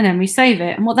 and then we save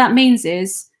it. And what that means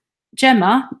is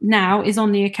Gemma now is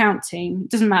on the account team.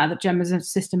 It doesn't matter that Gemma's a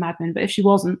system admin, but if she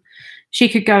wasn't, she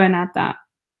could go and add that.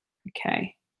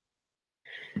 Okay.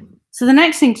 So the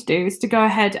next thing to do is to go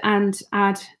ahead and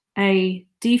add a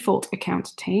default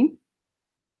account team.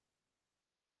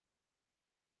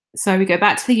 So we go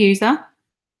back to the user.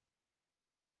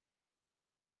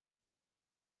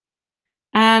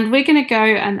 And we're going to go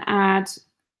and add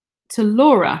to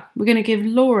Laura. We're going to give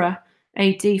Laura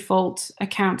a default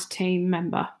account team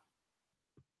member.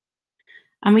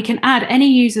 And we can add any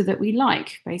user that we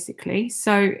like, basically.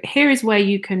 So here is where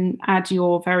you can add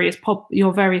your various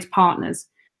partners,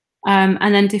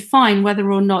 and then define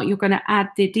whether or not you're going to add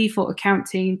the default account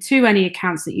team to any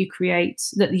accounts that you create,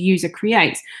 that the user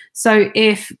creates. So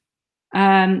if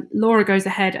Laura goes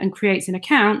ahead and creates an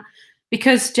account,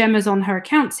 because Gemma's on her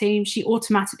account team, she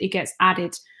automatically gets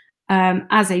added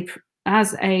as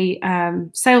a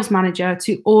sales manager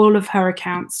to all of her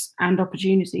accounts and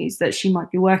opportunities that she might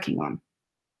be working on.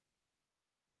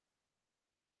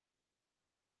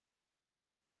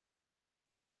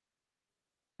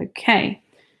 Okay,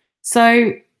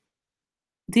 so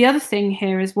the other thing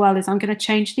here as well is I'm going to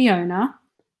change the owner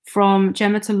from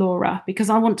Gemma to Laura, because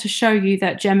I want to show you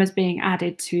that Gemma's being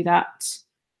added to that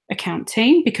account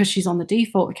team because she's on the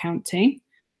default account team.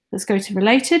 Let's go to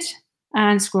related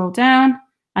and scroll down,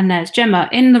 and there's Gemma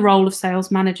in the role of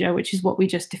sales manager, which is what we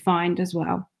just defined as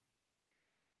well.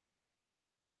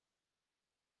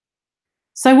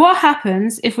 So what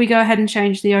happens if we go ahead and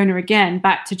change the owner again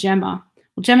back to Gemma?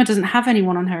 Well, Gemma doesn't have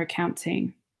anyone on her account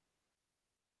team,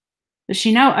 but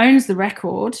she now owns the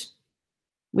record.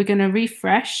 We're going to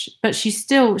refresh, but she's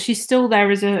still there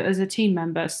as a team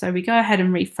member. So we go ahead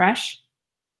and refresh.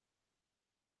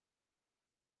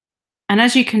 And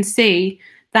as you can see,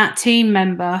 that team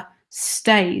member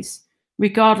stays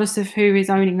regardless of who is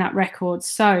owning that record.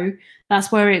 So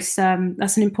that's where that's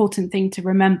an important thing to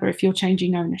remember if you're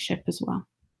changing ownership as well.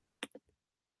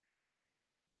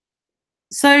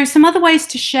 So some other ways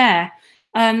to share.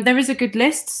 There is a good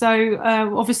list. So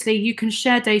obviously you can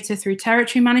share data through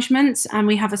territory management, and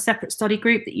we have a separate study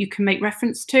group that you can make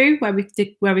reference to where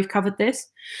we've covered this.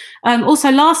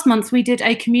 Also last month we did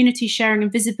a community sharing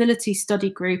and visibility study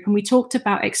group, and we talked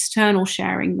about external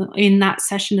sharing in that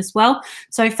session as well.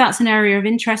 So if that's an area of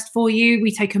interest for you,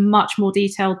 we take a much more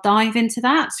detailed dive into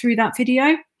that through that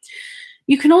video.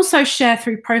 You can also share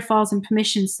through profiles and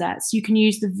permission sets. You can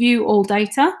use the view all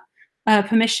data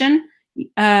permission,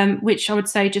 which I would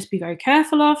say just be very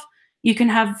careful of. You can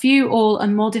have view all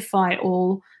and modify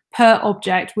all per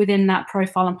object within that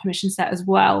profile and permission set as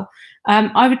well.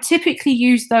 I would typically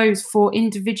use those for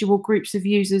individual groups of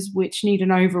users which need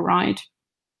an override.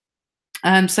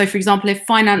 So for example, if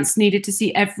finance needed to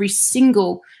see every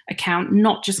single account,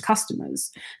 not just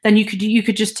customers, then you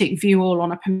could just tick view all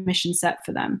on a permission set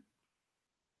for them.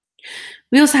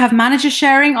 We also have manager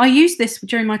sharing. I use this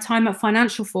during my time at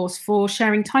Financial Force for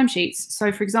sharing timesheets.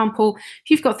 So for example, if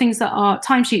you've got things that are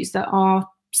timesheets that are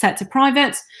set to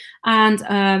private and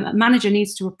a manager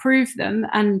needs to approve them,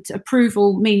 and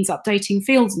approval means updating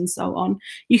fields and so on,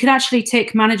 you could actually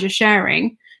tick manager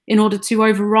sharing in order to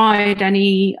override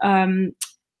any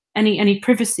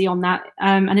privacy on that,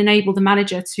 and enable the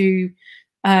manager to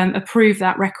approve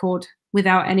that record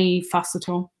without any fuss at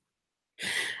all.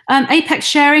 Apex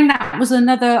sharing, that was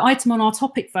another item on our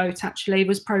topic vote, actually,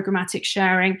 was programmatic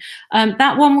sharing.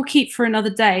 That one we'll keep for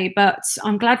another day, but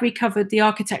I'm glad we covered the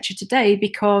architecture today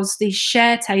because the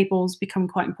share tables become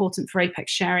quite important for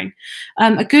Apex sharing.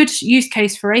 A good use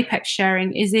case for Apex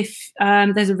sharing is if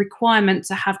there's a requirement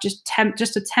to have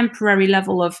just a temporary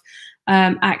level of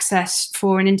access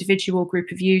for an individual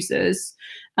group of users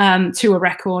to a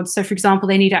record. So for example,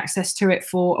 they need access to it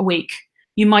for a week.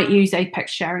 You might use Apex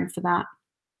sharing for that.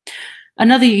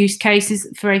 Another use case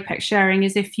for Apex sharing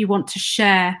is if you want to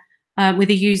share with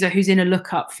a user who's in a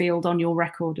lookup field on your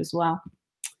record as well.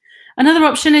 Another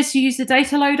option is to use the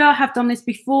data loader. I have done this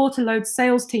before to load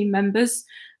sales team members.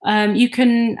 You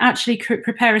can actually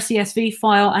prepare a CSV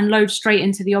file and load straight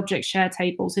into the object share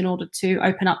tables in order to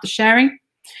open up the sharing.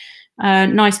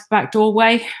 Nice backdoor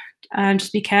way,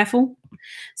 just be careful.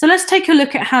 So let's take a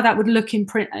look at how that would look in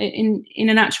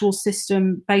an actual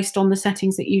system based on the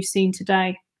settings that you've seen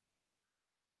today.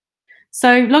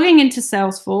 So logging into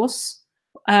Salesforce,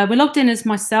 we're logged in as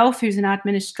myself, who's an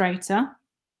administrator,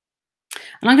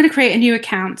 and I'm going to create a new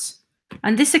account.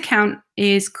 And this account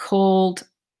is called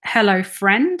Hello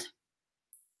Friend,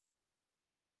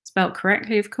 spelled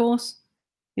correctly, of course,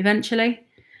 eventually.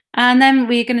 And then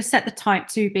we're going to set the type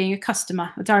to being a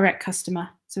customer, a direct customer.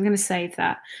 So we're going to save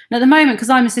that. And at the moment, because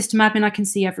I'm a system admin, I can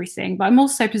see everything, but I'm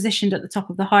also positioned at the top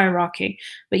of the hierarchy.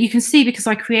 But you can see, because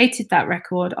I created that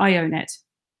record, I own it.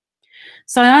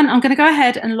 So I'm going to go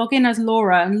ahead and log in as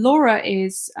Laura. And Laura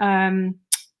is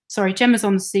sorry, Gemma's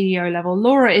on the CEO level.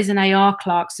 Laura is an AR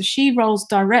clerk, so she rolls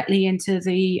directly into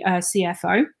the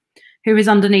CFO, who is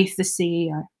underneath the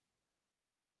CEO.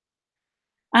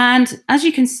 And as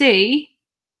you can see,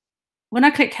 when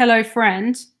I click Hello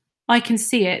Friend, I can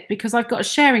see it because I've got a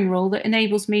sharing rule that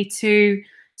enables me to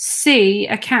see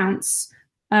accounts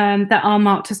that are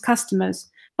marked as customers.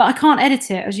 But I can't edit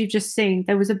it, as you've just seen.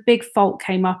 There was a big fault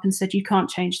came up and said, you can't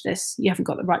change this. You haven't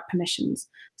got the right permissions.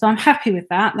 So I'm happy with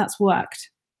that. That's worked.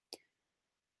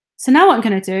 So now what I'm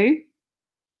going to do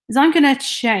is I'm going to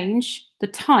change the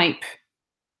type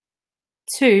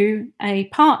to a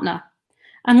partner.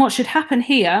 And what should happen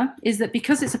here is that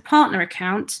because it's a partner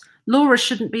account, Laura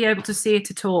shouldn't be able to see it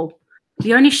at all.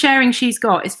 The only sharing she's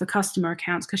got is for customer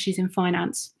accounts because she's in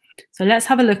finance. So let's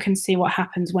have a look and see what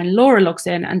happens when Laura logs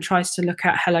in and tries to look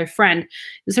at Hello Friend.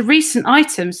 There's a recent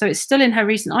item, so it's still in her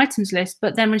recent items list,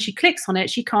 but then when she clicks on it,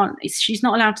 she's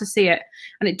not allowed to see it.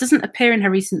 And it doesn't appear in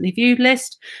her recently viewed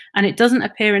list, and it doesn't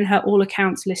appear in her all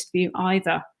accounts list view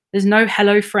either. There's no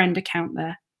Hello Friend account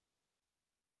there.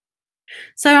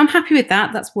 So I'm happy with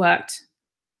that. That's worked.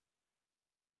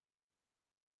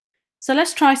 So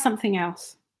let's try something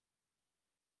else.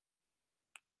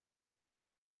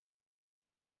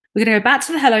 We're going to go back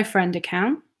to the Hello Friend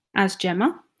account as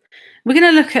Gemma. We're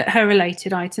going to look at her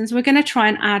related items. We're going to try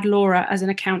and add Laura as an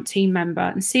account team member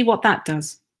and see what that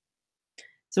does.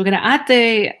 So we're going to add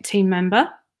the team member.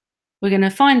 We're going to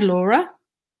find Laura,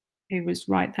 who was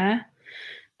right there.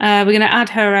 We're going to add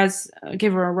her as,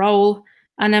 give her a role,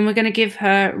 and then we're going to give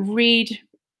her read-write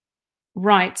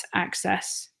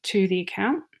access to the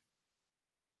account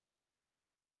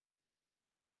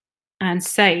and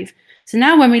save. So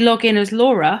now when we log in as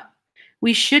Laura,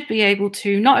 we should be able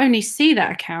to not only see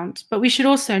that account, but we should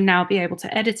also now be able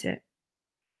to edit it.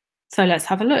 So let's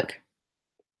have a look.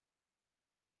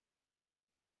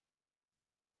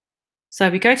 So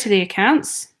we go to the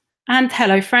accounts, and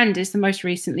Hello Friend is the most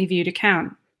recently viewed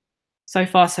account. So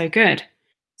far, so good.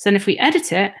 So then if we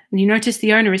edit it, and you notice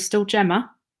the owner is still Gemma,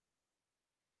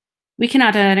 we can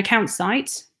add an account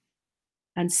site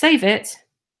and save it,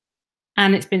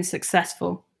 and it's been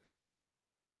successful.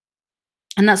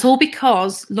 And that's all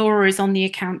because Laura is on the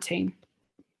account team.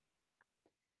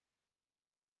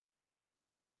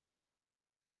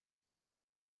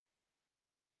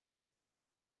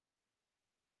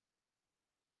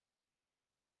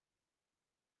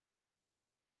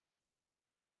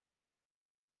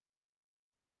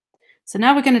 So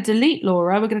now we're going to delete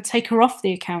Laura. We're going to take her off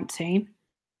the account team.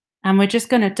 And we're just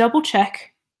going to double check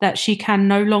that she can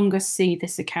no longer see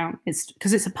this account. It's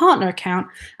because it's a partner account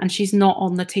and she's not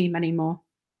on the team anymore.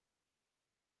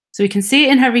 So we can see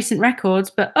it in her recent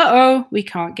records, but we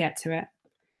can't get to it.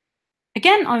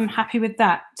 Again, I'm happy with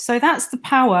that. So that's the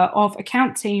power of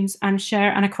account teams and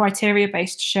a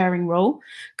criteria-based sharing rule,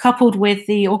 coupled with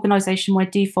the organization-wide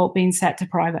default being set to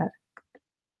private.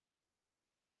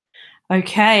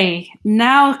 Okay,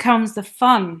 now comes the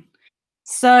fun.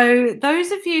 So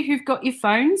those of you who've got your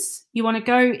phones, you want to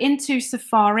go into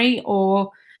Safari or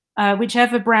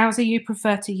whichever browser you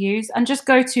prefer to use and just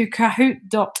go to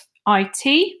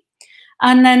kahoot.it.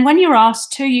 And then when you're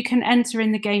asked to, you can enter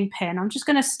in the game pin. I'm just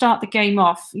going to start the game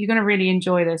off. You're going to really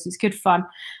enjoy this. It's good fun.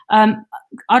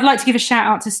 I'd like to give a shout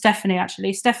out to Stephanie,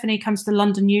 actually. Stephanie comes to the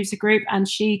London User Group and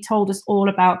she told us all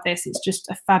about this. It's just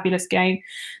a fabulous game.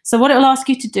 So what it'll ask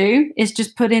you to do is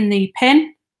just put in the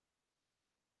pin.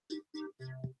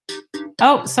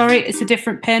 Oh, sorry, it's a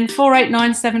different pin.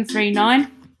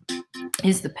 489739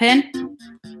 is the pin.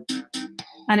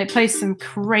 And it plays some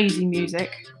crazy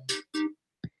music.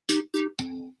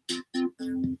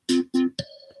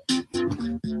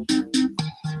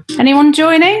 Anyone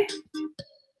joining?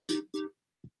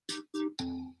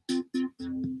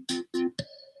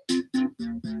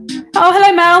 Oh,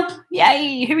 hello, Mel.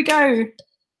 Yay, here we go.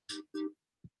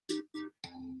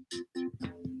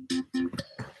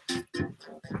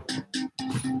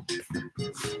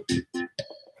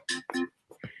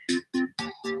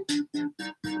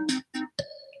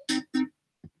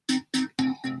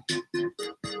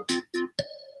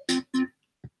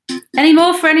 Any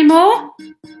more for any more?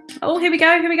 Oh, here we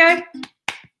go, here we go.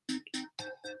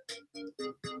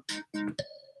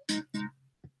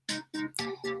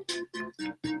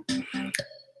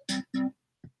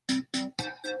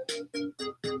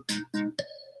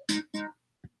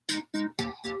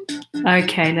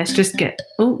 Okay, let's just get,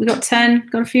 oh, we got 10,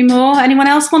 got a few more. Anyone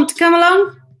else want to come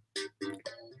along?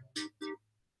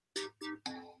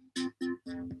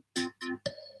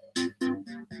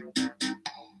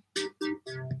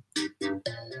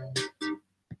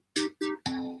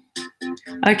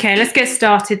 Okay, let's get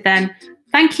started then.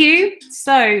 Thank you.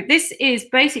 So this is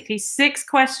basically 6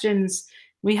 questions.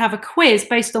 We have a quiz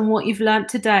based on what you've learned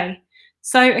today.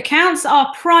 So accounts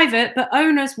are private, but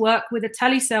owners work with a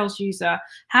telesales user.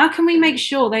 How can we make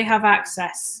sure they have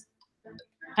access?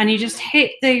 And you just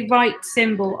hit the right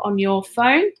symbol on your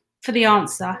phone for the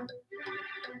answer.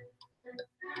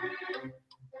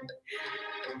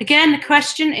 Again, the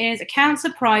question is, accounts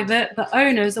are private, but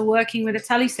owners are working with a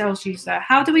telesales user.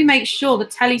 How do we make sure the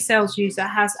telesales user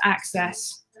has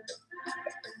access?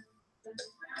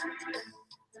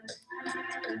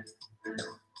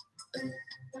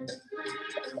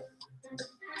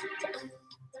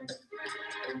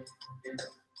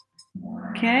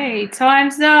 Okay,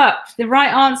 time's up. The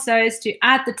right answer is to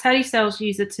add the telesales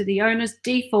user to the owner's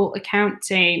default account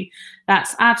team.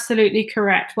 That's absolutely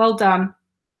correct. Well done.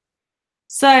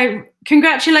 So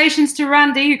congratulations to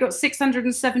Randy, who got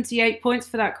 678 points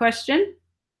for that question.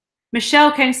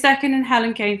 Michelle came second and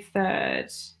Helen came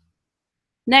third.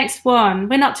 Next one,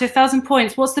 win up to 1,000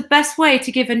 points. What's the best way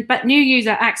to give a new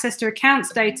user access to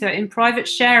accounts data in private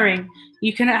sharing?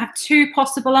 You can have 2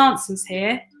 possible answers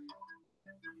here.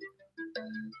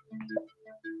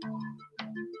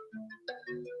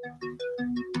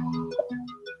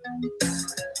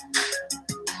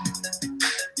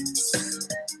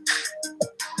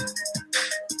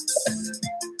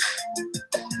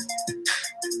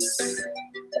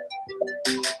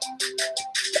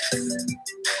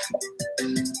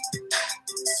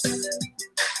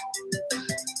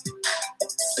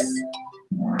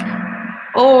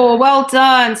 Oh, well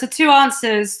done. So 2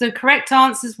 answers. The correct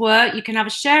answers were you can have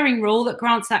a sharing rule that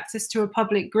grants access to a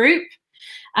public group,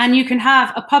 and you can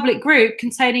have a public group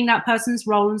containing that person's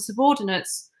role and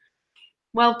subordinates.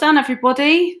 Well done,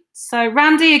 everybody. So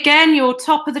Randy, again, you're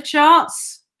top of the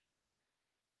charts.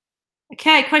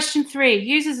 Okay, question 3.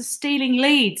 Users are stealing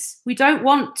leads. We don't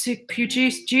want to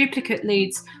produce duplicate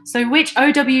leads. So which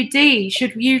OWD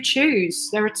should you choose?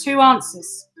 There are 2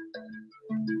 answers.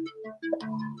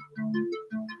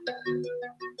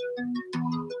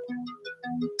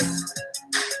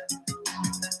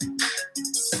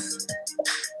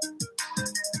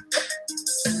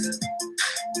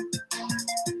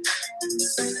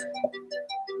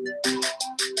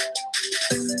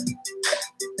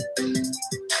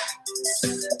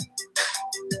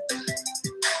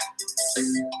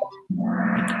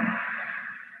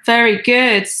 Very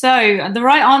good. So the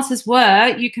right answers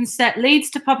were you can set leads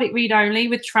to public read only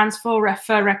with transfer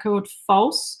refer record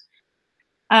false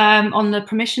on the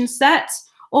permission set,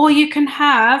 or you can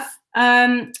have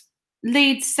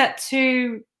leads set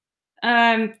to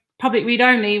public read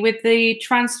only with the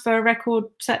transfer record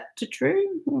set to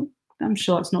true. I'm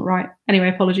sure that's not right. Anyway,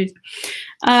 apologies.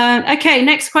 Okay,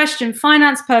 next question.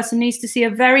 Finance person needs to see a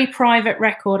very private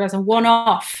record as a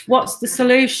one-off. What's the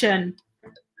solution?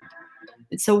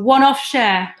 It's a one-off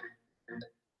share.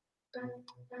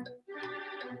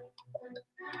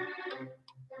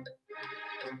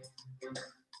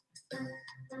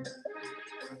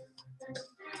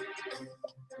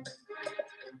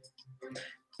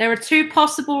 There are 2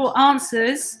 possible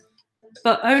answers,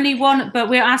 but only one. But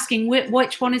we're asking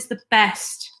which one is the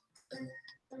best.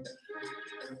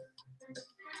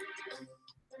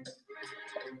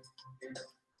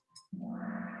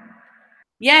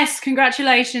 Yes,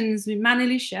 congratulations. We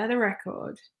manually share the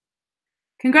record.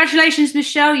 Congratulations,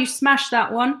 Michelle. You smashed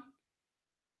that one.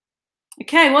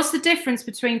 Okay, what's the difference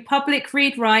between public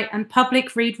read-write and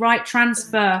public read-write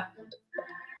transfer?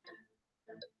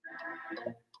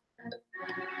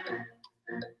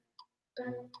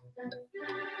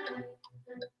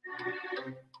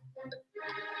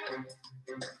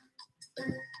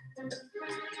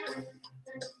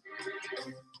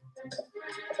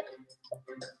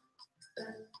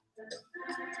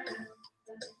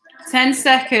 Ten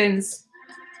seconds.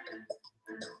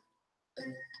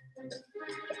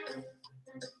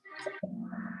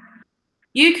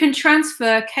 You can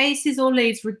transfer cases or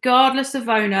leads regardless of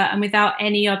owner and without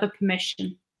any other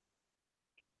permission.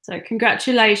 So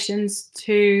congratulations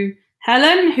to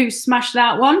Helen, who smashed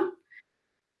that one.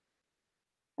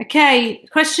 Okay,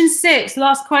 question 6,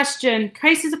 last question.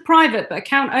 Cases are private, but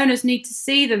account owners need to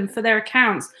see them for their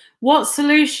accounts. What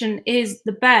solution is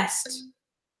the best?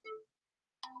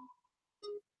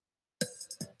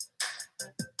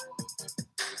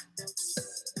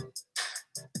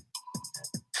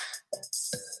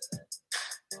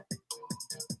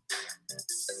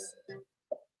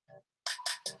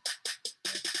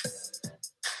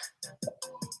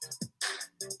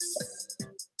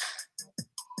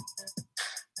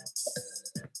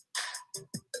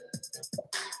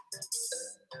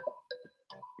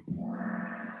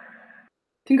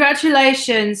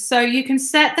 Congratulations. So you can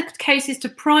set the cases to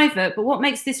private, but what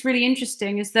makes this really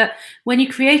interesting is that when you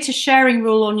create a sharing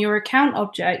rule on your account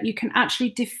object, you can actually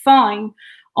define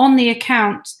on the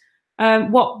account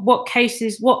what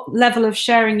cases, what level of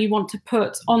sharing you want to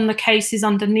put on the cases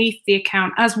underneath the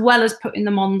account, as well as putting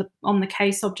them on the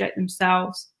case object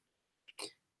themselves.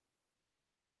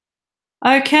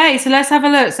 Okay, so let's have a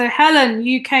look. So Helen,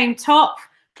 you came top,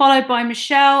 followed by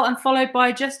Michelle, and followed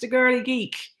by Just a Girly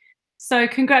Geek. So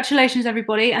congratulations,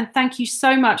 everybody, and thank you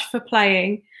so much for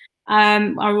playing.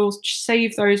 I will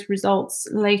save those results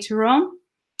later on.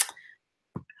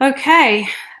 Okay,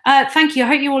 thank you. I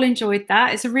hope you all enjoyed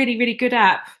that. It's a really, really good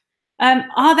app.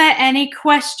 Are there any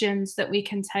questions that we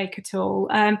can take at all?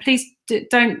 Please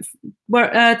please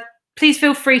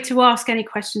feel free to ask any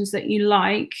questions that you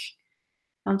like.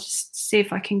 I'll just see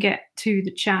if I can get to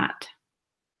the chat.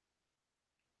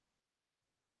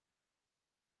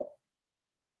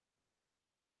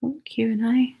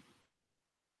 Q&A.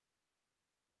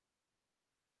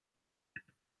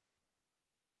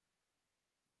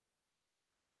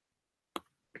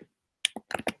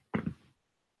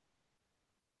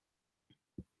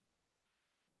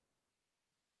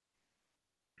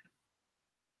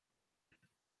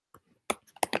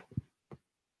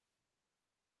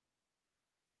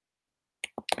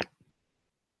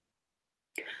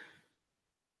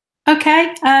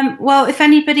 Okay, well, if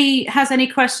anybody has any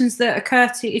questions that occur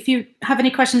to you, if you have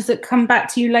any questions that come back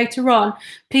to you later on,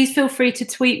 please feel free to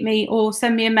tweet me or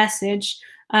send me a message,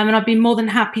 and I'd be more than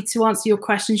happy to answer your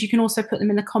questions. You can also put them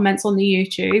in the comments on the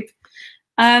YouTube.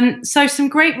 So some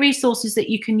great resources that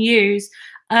you can use.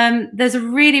 There's a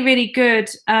really, really good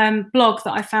blog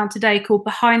that I found today called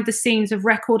Behind the Scenes of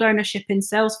Record Ownership in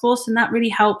Salesforce, and that really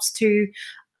helps to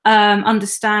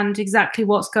understand exactly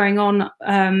what's going on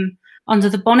under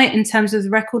the bonnet in terms of the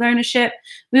record ownership.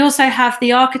 We also have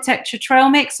the architecture trail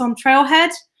mix on Trailhead,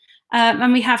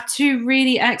 and we have two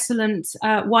really excellent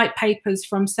white papers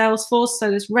from Salesforce. So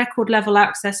there's record level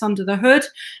access under the hood.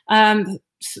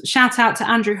 Shout out to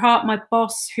Andrew Hart, my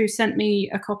boss, who sent me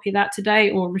a copy of that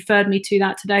today, or referred me to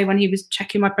that today when he was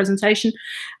checking my presentation.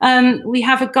 We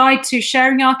have a guide to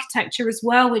sharing architecture as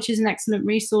well, which is an excellent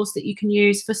resource that you can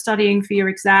use for studying for your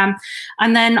exam.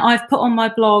 And then I've put on my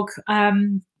blog,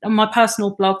 on my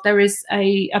personal blog, there is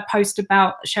a post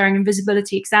about sharing and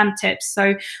visibility exam tips.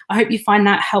 So I hope you find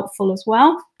that helpful as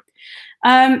well.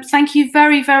 Thank you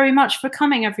very, very much for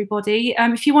coming, everybody.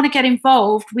 If you want to get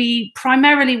involved, we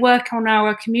primarily work on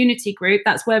our community group.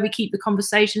 That's where we keep the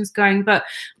conversations going, but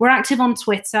we're active on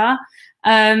Twitter.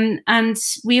 And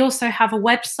we also have a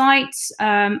website,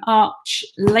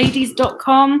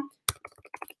 archladies.com.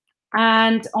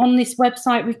 And on this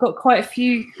website, we've got quite a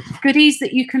few goodies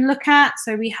that you can look at.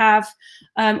 So we have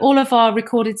all of our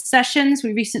recorded sessions.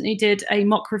 We recently did a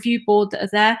mock review board that are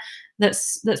there.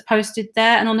 That's posted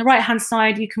there, and on the right hand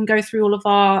side you can go through all of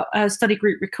our study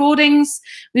group recordings.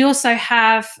 We also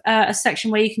have a section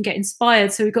where you can get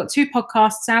inspired, so we've got 2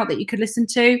 podcasts out that you could listen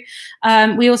to.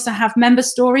 We also have member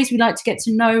stories. We like to get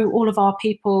to know all of our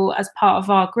people as part of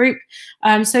our group,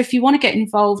 so if you want to get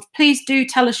involved, please do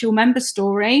tell us your member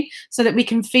story so that we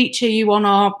can feature you on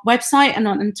our website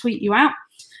and tweet you out.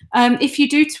 If you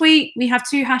do tweet, we have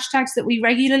 2 hashtags that we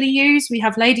regularly use. We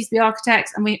have Ladies Be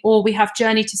Architects, and we have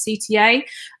Journey to CTA.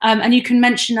 And you can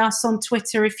mention us on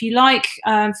Twitter if you like,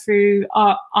 through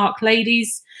Arc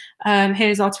Ladies.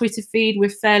 Here's our Twitter feed. We're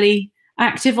fairly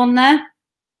active on there.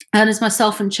 And there's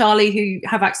myself and Charlie who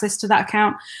have access to that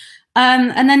account.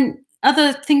 And then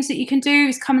other things that you can do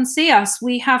is come and see us.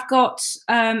 We have got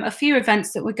a few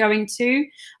events that we're going to.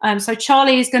 So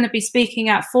Charlie is going to be speaking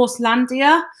at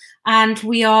Forcelandia, and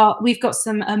we've got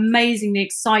some amazingly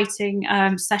exciting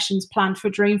sessions planned for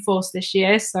Dreamforce this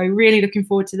year. So really looking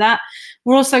forward to that.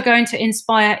 We're also going to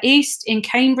Inspire East in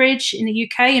Cambridge in the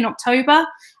UK in October.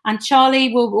 And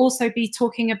Charlie will also be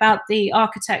talking about the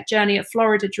architect journey at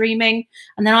Florida Dreaming.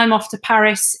 And then I'm off to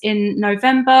Paris in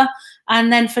November.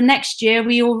 And then for next year,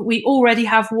 we already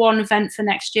have one event for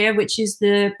next year, which is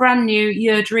the brand new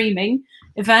Year Dreaming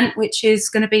event, which is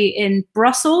going to be in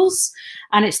Brussels.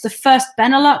 And it's the first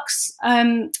Benelux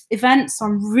event. So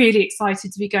I'm really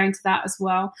excited to be going to that as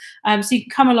well. So you can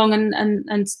come along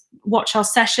and watch our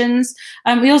sessions.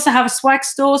 We also have a swag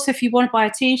store. So if you want to buy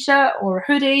a t-shirt or a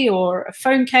hoodie or a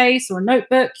phone case or a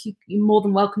notebook, you're more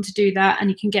than welcome to do that. And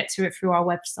you can get to it through our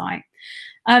website.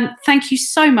 Thank you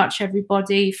so much,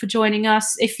 everybody, for joining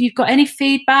us. If you've got any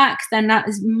feedback, then that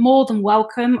is more than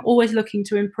welcome. Always looking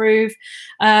to improve.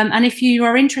 And if you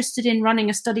are interested in running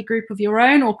a study group of your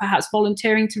own, or perhaps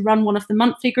volunteering to run one of the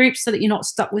monthly groups so that you're not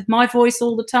stuck with my voice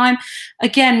all the time,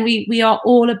 again, we are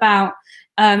all about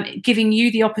giving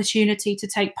you the opportunity to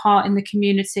take part in the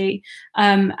community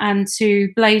and to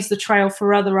blaze the trail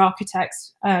for other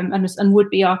architects and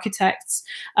would-be architects.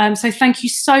 So thank you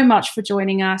so much for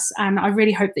joining us, and I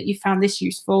really hope that you found this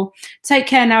useful. Take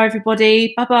care now,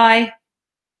 everybody. Bye-bye.